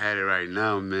wish I had it right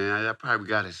now, man. I probably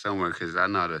got it somewhere because I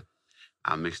know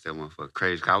I mixed that one for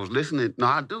crazy. I was listening. No,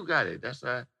 I do got it. That's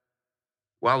right.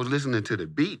 Well, I was listening to the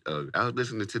beat of it. I was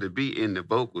listening to the beat in the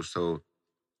vocals, so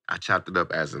I chopped it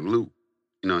up as a loop.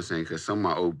 You know what I'm saying? Because some of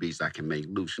my old beats I can make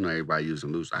loops. You know, everybody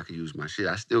using loops. I can use my shit.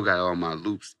 I still got all my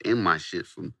loops in my shit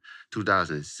from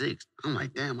 2006. I'm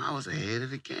like, damn, I was ahead of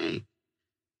the game.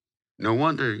 No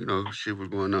wonder, you know, shit was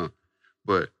going on.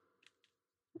 But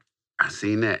I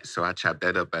seen that, so I chopped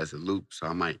that up as a loop. So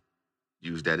I might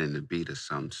use that in the beat or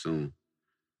something soon.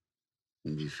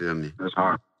 You feel me? That's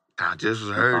hard. I just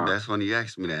heard, that's when he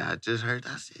asked me that. I just heard,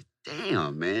 I said,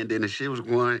 damn, man. Then the shit was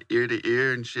going ear to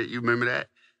ear and shit. You remember that?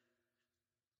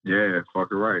 Yeah,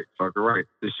 fucking right.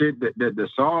 The shit that the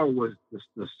song was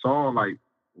the song, like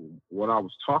what I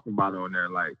was talking about on there,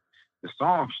 like the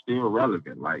song's still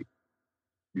relevant. Like,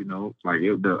 you know, like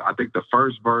I think the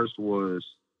first verse was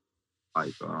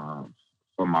like for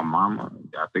my mama.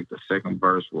 I think the second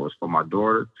verse was for my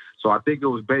daughter. So I think it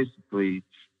was basically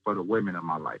for the women in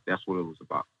my life. That's what it was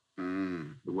about.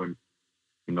 The women,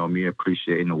 you know, me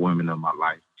appreciating the women in my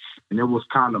life. And it was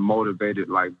kind of motivated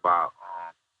like by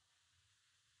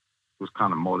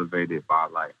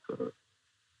like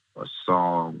a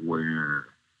song where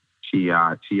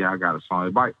T.I. got a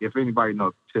song. If anybody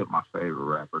knows Tip, my favorite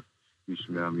rapper, you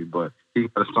smell me, but he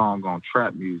got a song on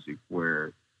trap music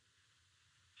where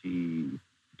he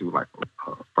do like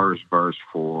a first verse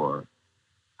for,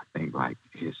 I think, like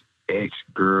his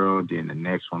ex-girl, then the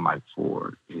next one like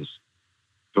for his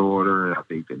daughter, I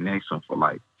think the next one for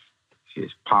like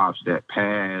his pops that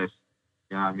passed,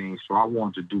 you know what I mean? So I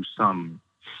wanted to do something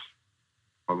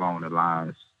along the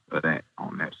lines of that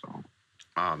on that song.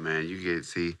 Oh, man, you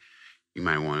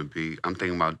might want to be, I'm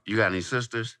thinking about, you got any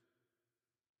sisters?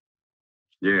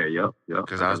 Yeah, yep.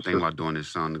 Because I was thinking about doing this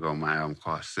song to go on my album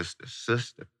called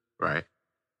Sister, right?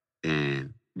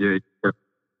 And yeah,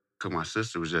 because my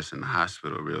sister was just in the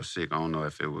hospital real sick. I don't know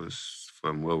if it was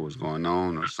from what was going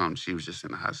on or something. She was just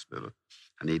in the hospital.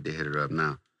 I need to hit her up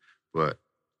now.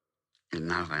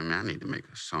 And I was like, man, I need to make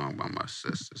a song about my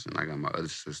sisters. And I got my other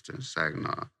sister in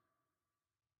Saginaw.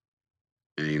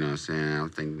 And you know what I'm saying? I'm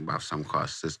thinking about something called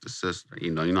Sister. You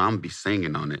know, I'm going to be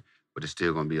singing on it, but it's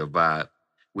still going to be a vibe.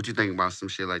 What you think about some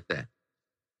shit like that?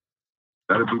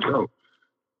 That'd be dope.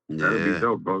 Yeah. That'd be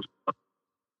dope, bro.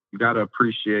 You gotta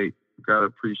appreciate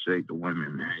the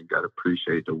women, man. You gotta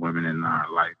appreciate the women in our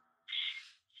life.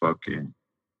 Fucking,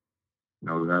 you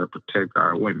know, we gotta protect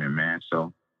our women, man.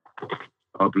 So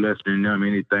uplifting them,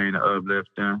 anything to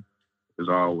uplift them is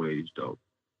always dope.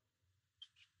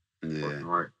 Yeah.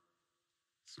 Right.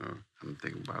 So I'm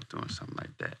thinking about doing something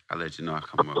like that. I'll let you know. I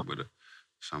come up with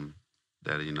something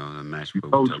that, you know, to match what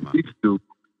we're talking about. You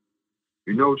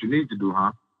know what you need to do,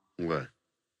 huh? What?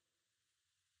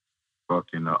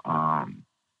 Fucking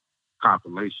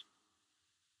compilation.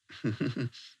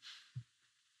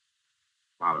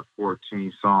 About a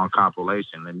 14-song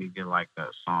compilation. Let me get like a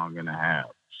song and a half.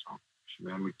 So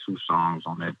let me 2 songs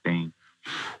on that thing.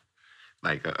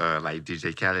 Like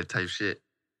DJ Khaled type shit?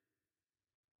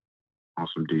 On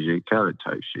some DJ Khaled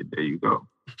type shit. There you go.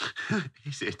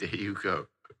 He said, there you go.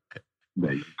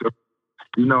 There you go.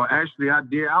 You know, actually, I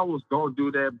did. I was gonna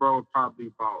do that, bro. Probably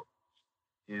about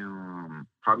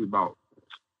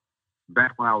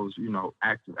back when I was, you know,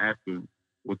 active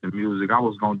with the music. I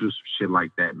was gonna do some shit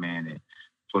like that, man, and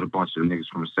put a bunch of niggas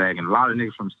from SAG, and a lot of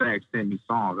niggas from SAG sent me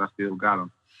songs. I still got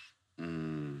them,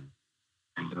 and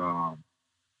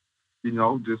you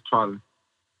know, just try to,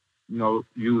 you know,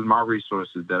 use my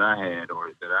resources that I had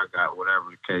or that I got, whatever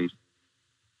the case,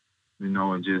 you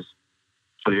know, and just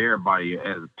put everybody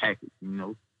as a package, you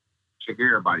know, check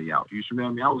everybody out. You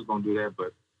smell me? I was gonna do that,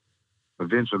 but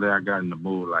eventually I got in the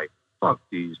mood like, fuck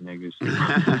these niggas.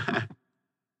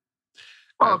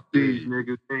 Fuck these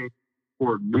niggas, they ain't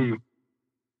for me.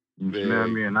 You smell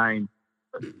me? And I ain't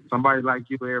somebody like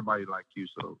you, everybody like you,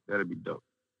 so that'd be dope.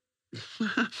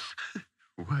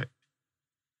 What?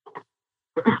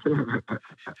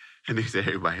 And they said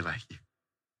everybody like you.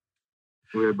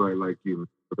 Everybody like you.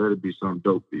 So that'd be something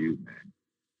dope for you, man.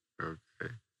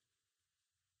 Okay.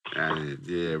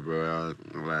 Yeah, bro.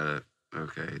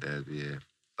 Okay, that'd be it.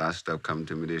 A lot of stuff coming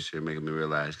to me this year, making me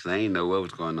realize, because I ain't know what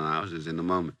was going on. I was just in the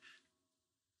moment.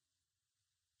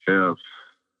 Yeah.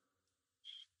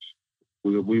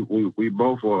 We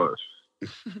both was.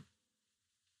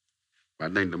 I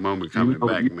think the moment coming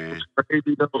back, man.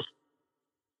 Crazy though.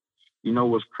 You know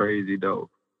what's crazy though?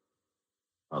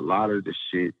 A lot of the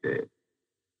shit that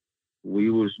we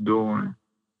was doing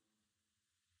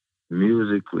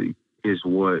musically is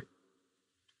what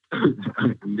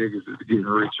niggas is getting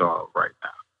rich off right now.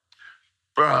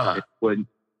 Bruh. It's what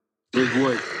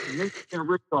niggas getting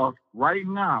rich off right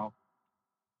now.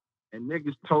 And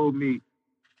niggas told me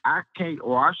I can't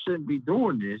or I shouldn't be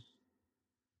doing this.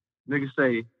 Niggas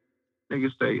say,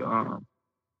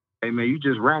 hey man, you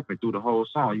just rapping through the whole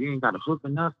song. You ain't got a hook or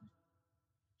nothing.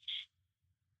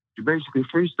 You're basically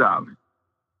freestyling.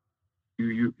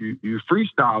 You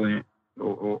freestyling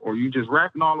or you just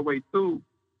rapping all the way through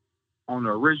on the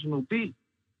original beat.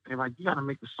 They're like, you gotta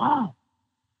make a song.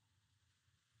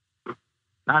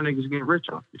 Now niggas getting rich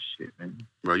off this shit, man.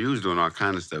 Bro, you was doing all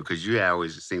kind of stuff because you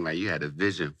always seemed like you had a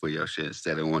vision for your shit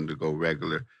instead of wanting to go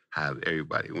regular how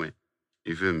everybody went.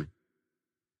 You feel me?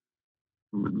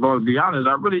 Well, to be honest,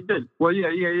 I really did. Well, yeah.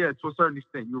 To a certain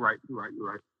extent, you're right.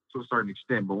 To a certain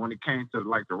extent, but when it came to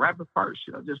like the rapping part,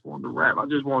 shit, I just wanted to rap. I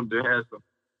just wanted to have some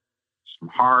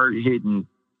hard hitting,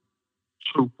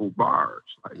 truthful bars,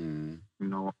 like you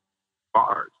know,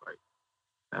 bars. Like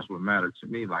that's what mattered to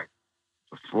me. Like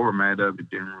the format of it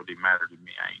didn't really matter to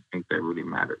me. I didn't think that really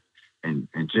mattered. And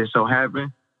just so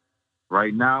happened,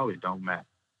 right now it don't matter.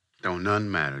 Don't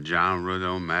nothing matter. Genre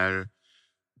don't matter,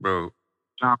 bro.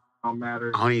 Genre don't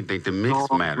matter. I don't even think the mix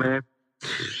matter.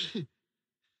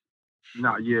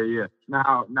 No, yeah.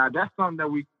 Now that's something that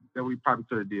we probably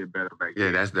could have did better back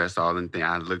then. Yeah, that's all the thing.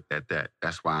 I looked at that.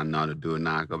 That's why I know to do it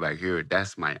now. I go back here.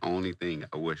 That's my only thing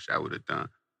I wish I would have done.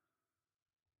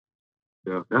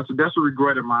 Yeah, that's a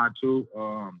regret of mine too.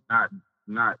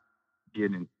 Not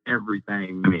getting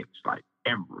everything mixed, like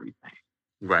everything.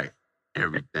 Right,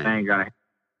 everything. Ain't gotta have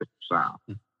a sound.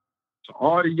 To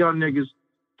all the young niggas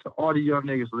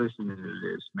listening to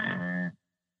this, man.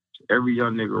 To every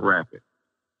young nigga rapping.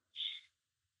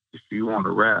 If you want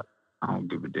to rap, I don't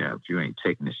give a damn if you ain't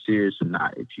taking it serious or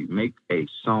not. If you make a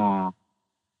song,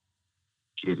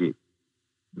 get it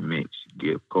mixed.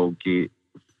 Go get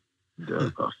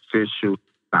the official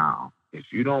sound.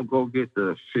 If you don't go get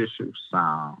the official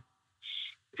sound,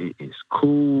 it is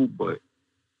cool, but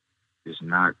it's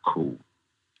not cool.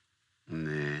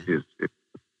 Nah. You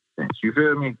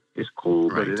feel me? It's cool,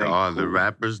 right, but it ain't to all cool. the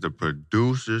rappers, the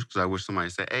producers, because I wish somebody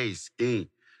said, hey, Skink,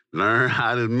 learn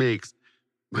how to mix.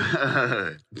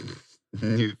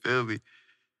 You feel me?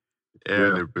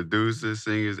 Yeah, the producers,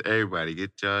 singers, everybody,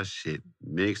 get y'all shit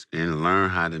mixed and learn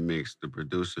how to mix. The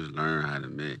producers learn how to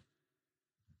mix.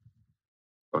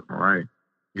 Fucking right.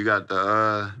 You got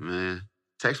the man.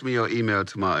 Text me your email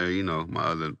to my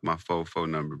my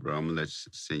phone number, bro. I'm gonna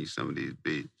send you some of these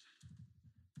beats.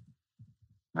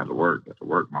 That'll work,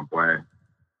 my boy.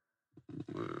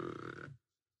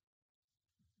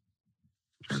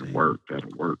 That'll work.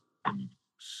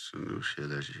 Some new shit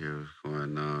that you hear what's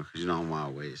going on. Cause I'm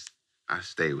always, I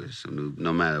stay with some new,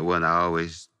 no matter what, I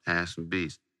always have some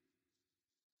beats.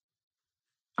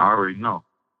 I already know.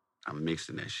 I'm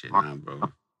mixing that shit now, bro.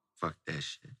 Fuck that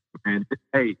shit. And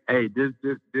hey, this,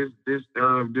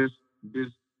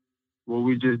 what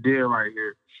we just did right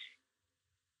here.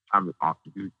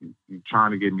 You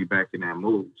trying to get me back in that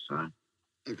mood, son.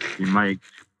 You might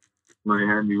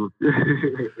have me.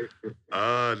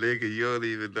 Oh, nigga, you don't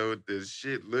even know what this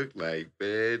shit look like,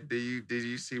 man. Did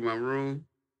you see my room?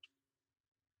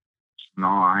 No,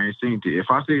 I ain't seen it.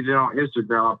 If I see it on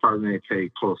Instagram, I probably ain't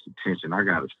pay close attention. I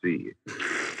gotta see it.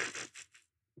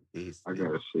 I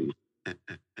gotta see it.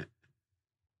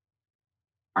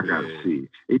 I gotta see it.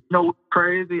 You know what's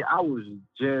crazy? I was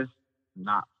just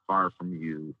not far from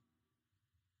you.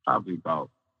 Probably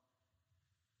about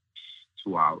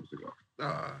 2 hours ago.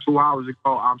 2 hours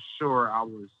ago, I'm sure I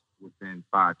was within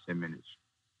 5-10 minutes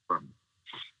from you.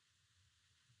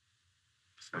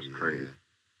 That's crazy.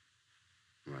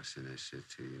 I'm gonna send that shit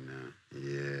to you now.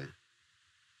 Yeah.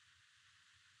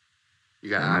 You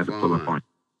got an iPhone,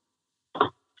 huh?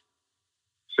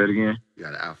 Say it again? You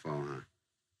got an iPhone, huh?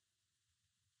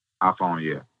 iPhone,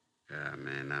 yeah. Yeah,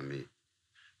 man, not me.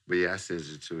 But yeah, I sent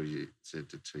it to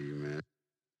you, man.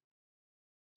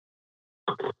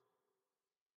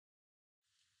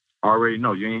 Already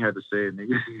know. You ain't had to say it,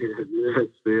 nigga. You had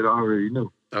to say it, I already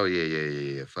knew. Oh,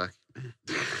 yeah. Fuck it, man.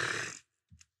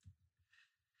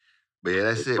 But yeah,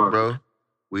 that's it, bro.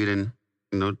 We done,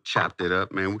 chopped it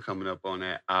up, man. We coming up on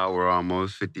that hour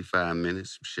almost, 55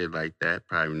 minutes, some shit like that.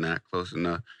 Probably not close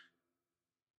enough.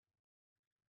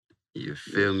 You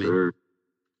feel me? Sir.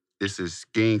 This is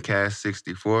Skeencast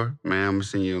 64. Man, I'm going to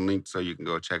send you a link so you can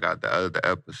go check out the other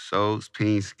episodes.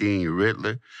 Peen, Skeen,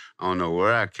 Riddler. I don't know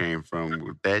where I came from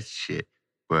with that shit,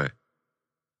 but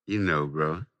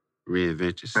bro,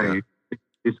 reinvent yourself.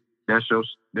 Hey, that's your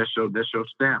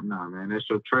stamp now, man. That's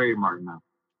your trademark now.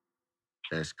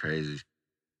 That's crazy.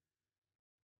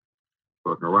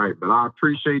 Fucking right. But I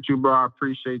appreciate you, bro. I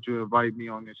appreciate you inviting me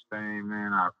on this thing,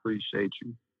 man. I appreciate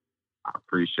you. I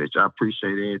appreciate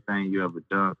everything you ever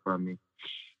done for me.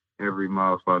 Every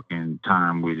motherfucking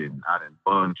time I done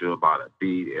bugged you about a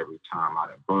beat. Every time I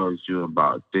done bugged you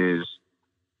about this,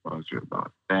 bugged you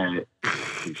about that.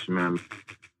 You smell me?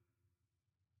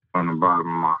 From the bottom of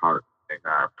my heart,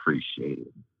 I appreciate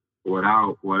it.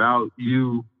 Without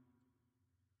you,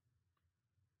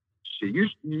 shit,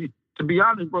 you to be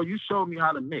honest, bro, you showed me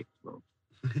how to mix, bro.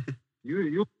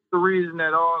 You the reason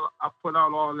that I put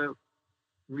out all that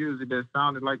music that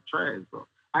sounded like trash, bro.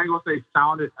 I ain't gonna say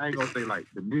sounded. I ain't gonna say like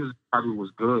the music probably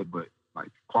was good, but like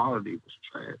the quality was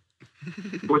trash.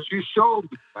 But you showed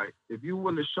me, like, if you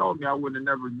wouldn't have showed me, I wouldn't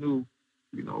have never knew,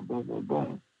 you know, boom, boom,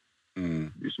 boom.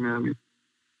 You smell me?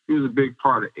 He was a big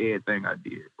part of everything I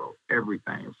did, bro.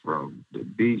 Everything from the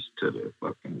beats to the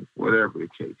fucking whatever the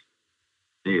case.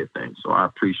 Everything. So I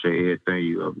appreciate everything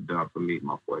you ever done for me,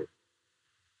 my boy.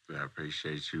 I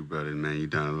appreciate you, brother, man. You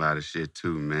done a lot of shit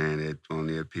too, man, that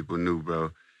only if people knew,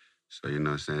 bro. So, you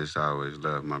know what I'm saying? It's always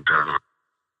love, my brother.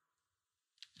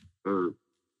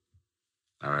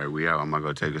 All right, we out. I'm gonna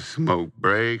go take a smoke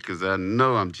break because I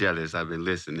know I'm jealous. I've been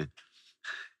listening.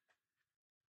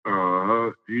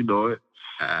 You know it.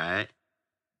 All right.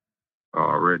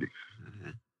 Already.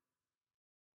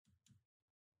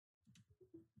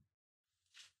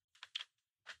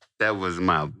 That was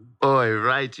my boy,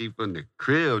 Raichi from the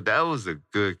crib. That was a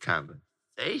good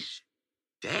conversation.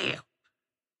 Damn.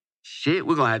 Shit,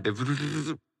 we're gonna have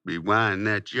to rewind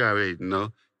that. You already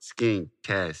know.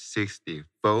 Skincast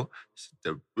 64. It's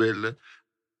the Riddler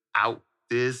out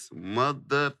this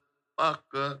motherfucker.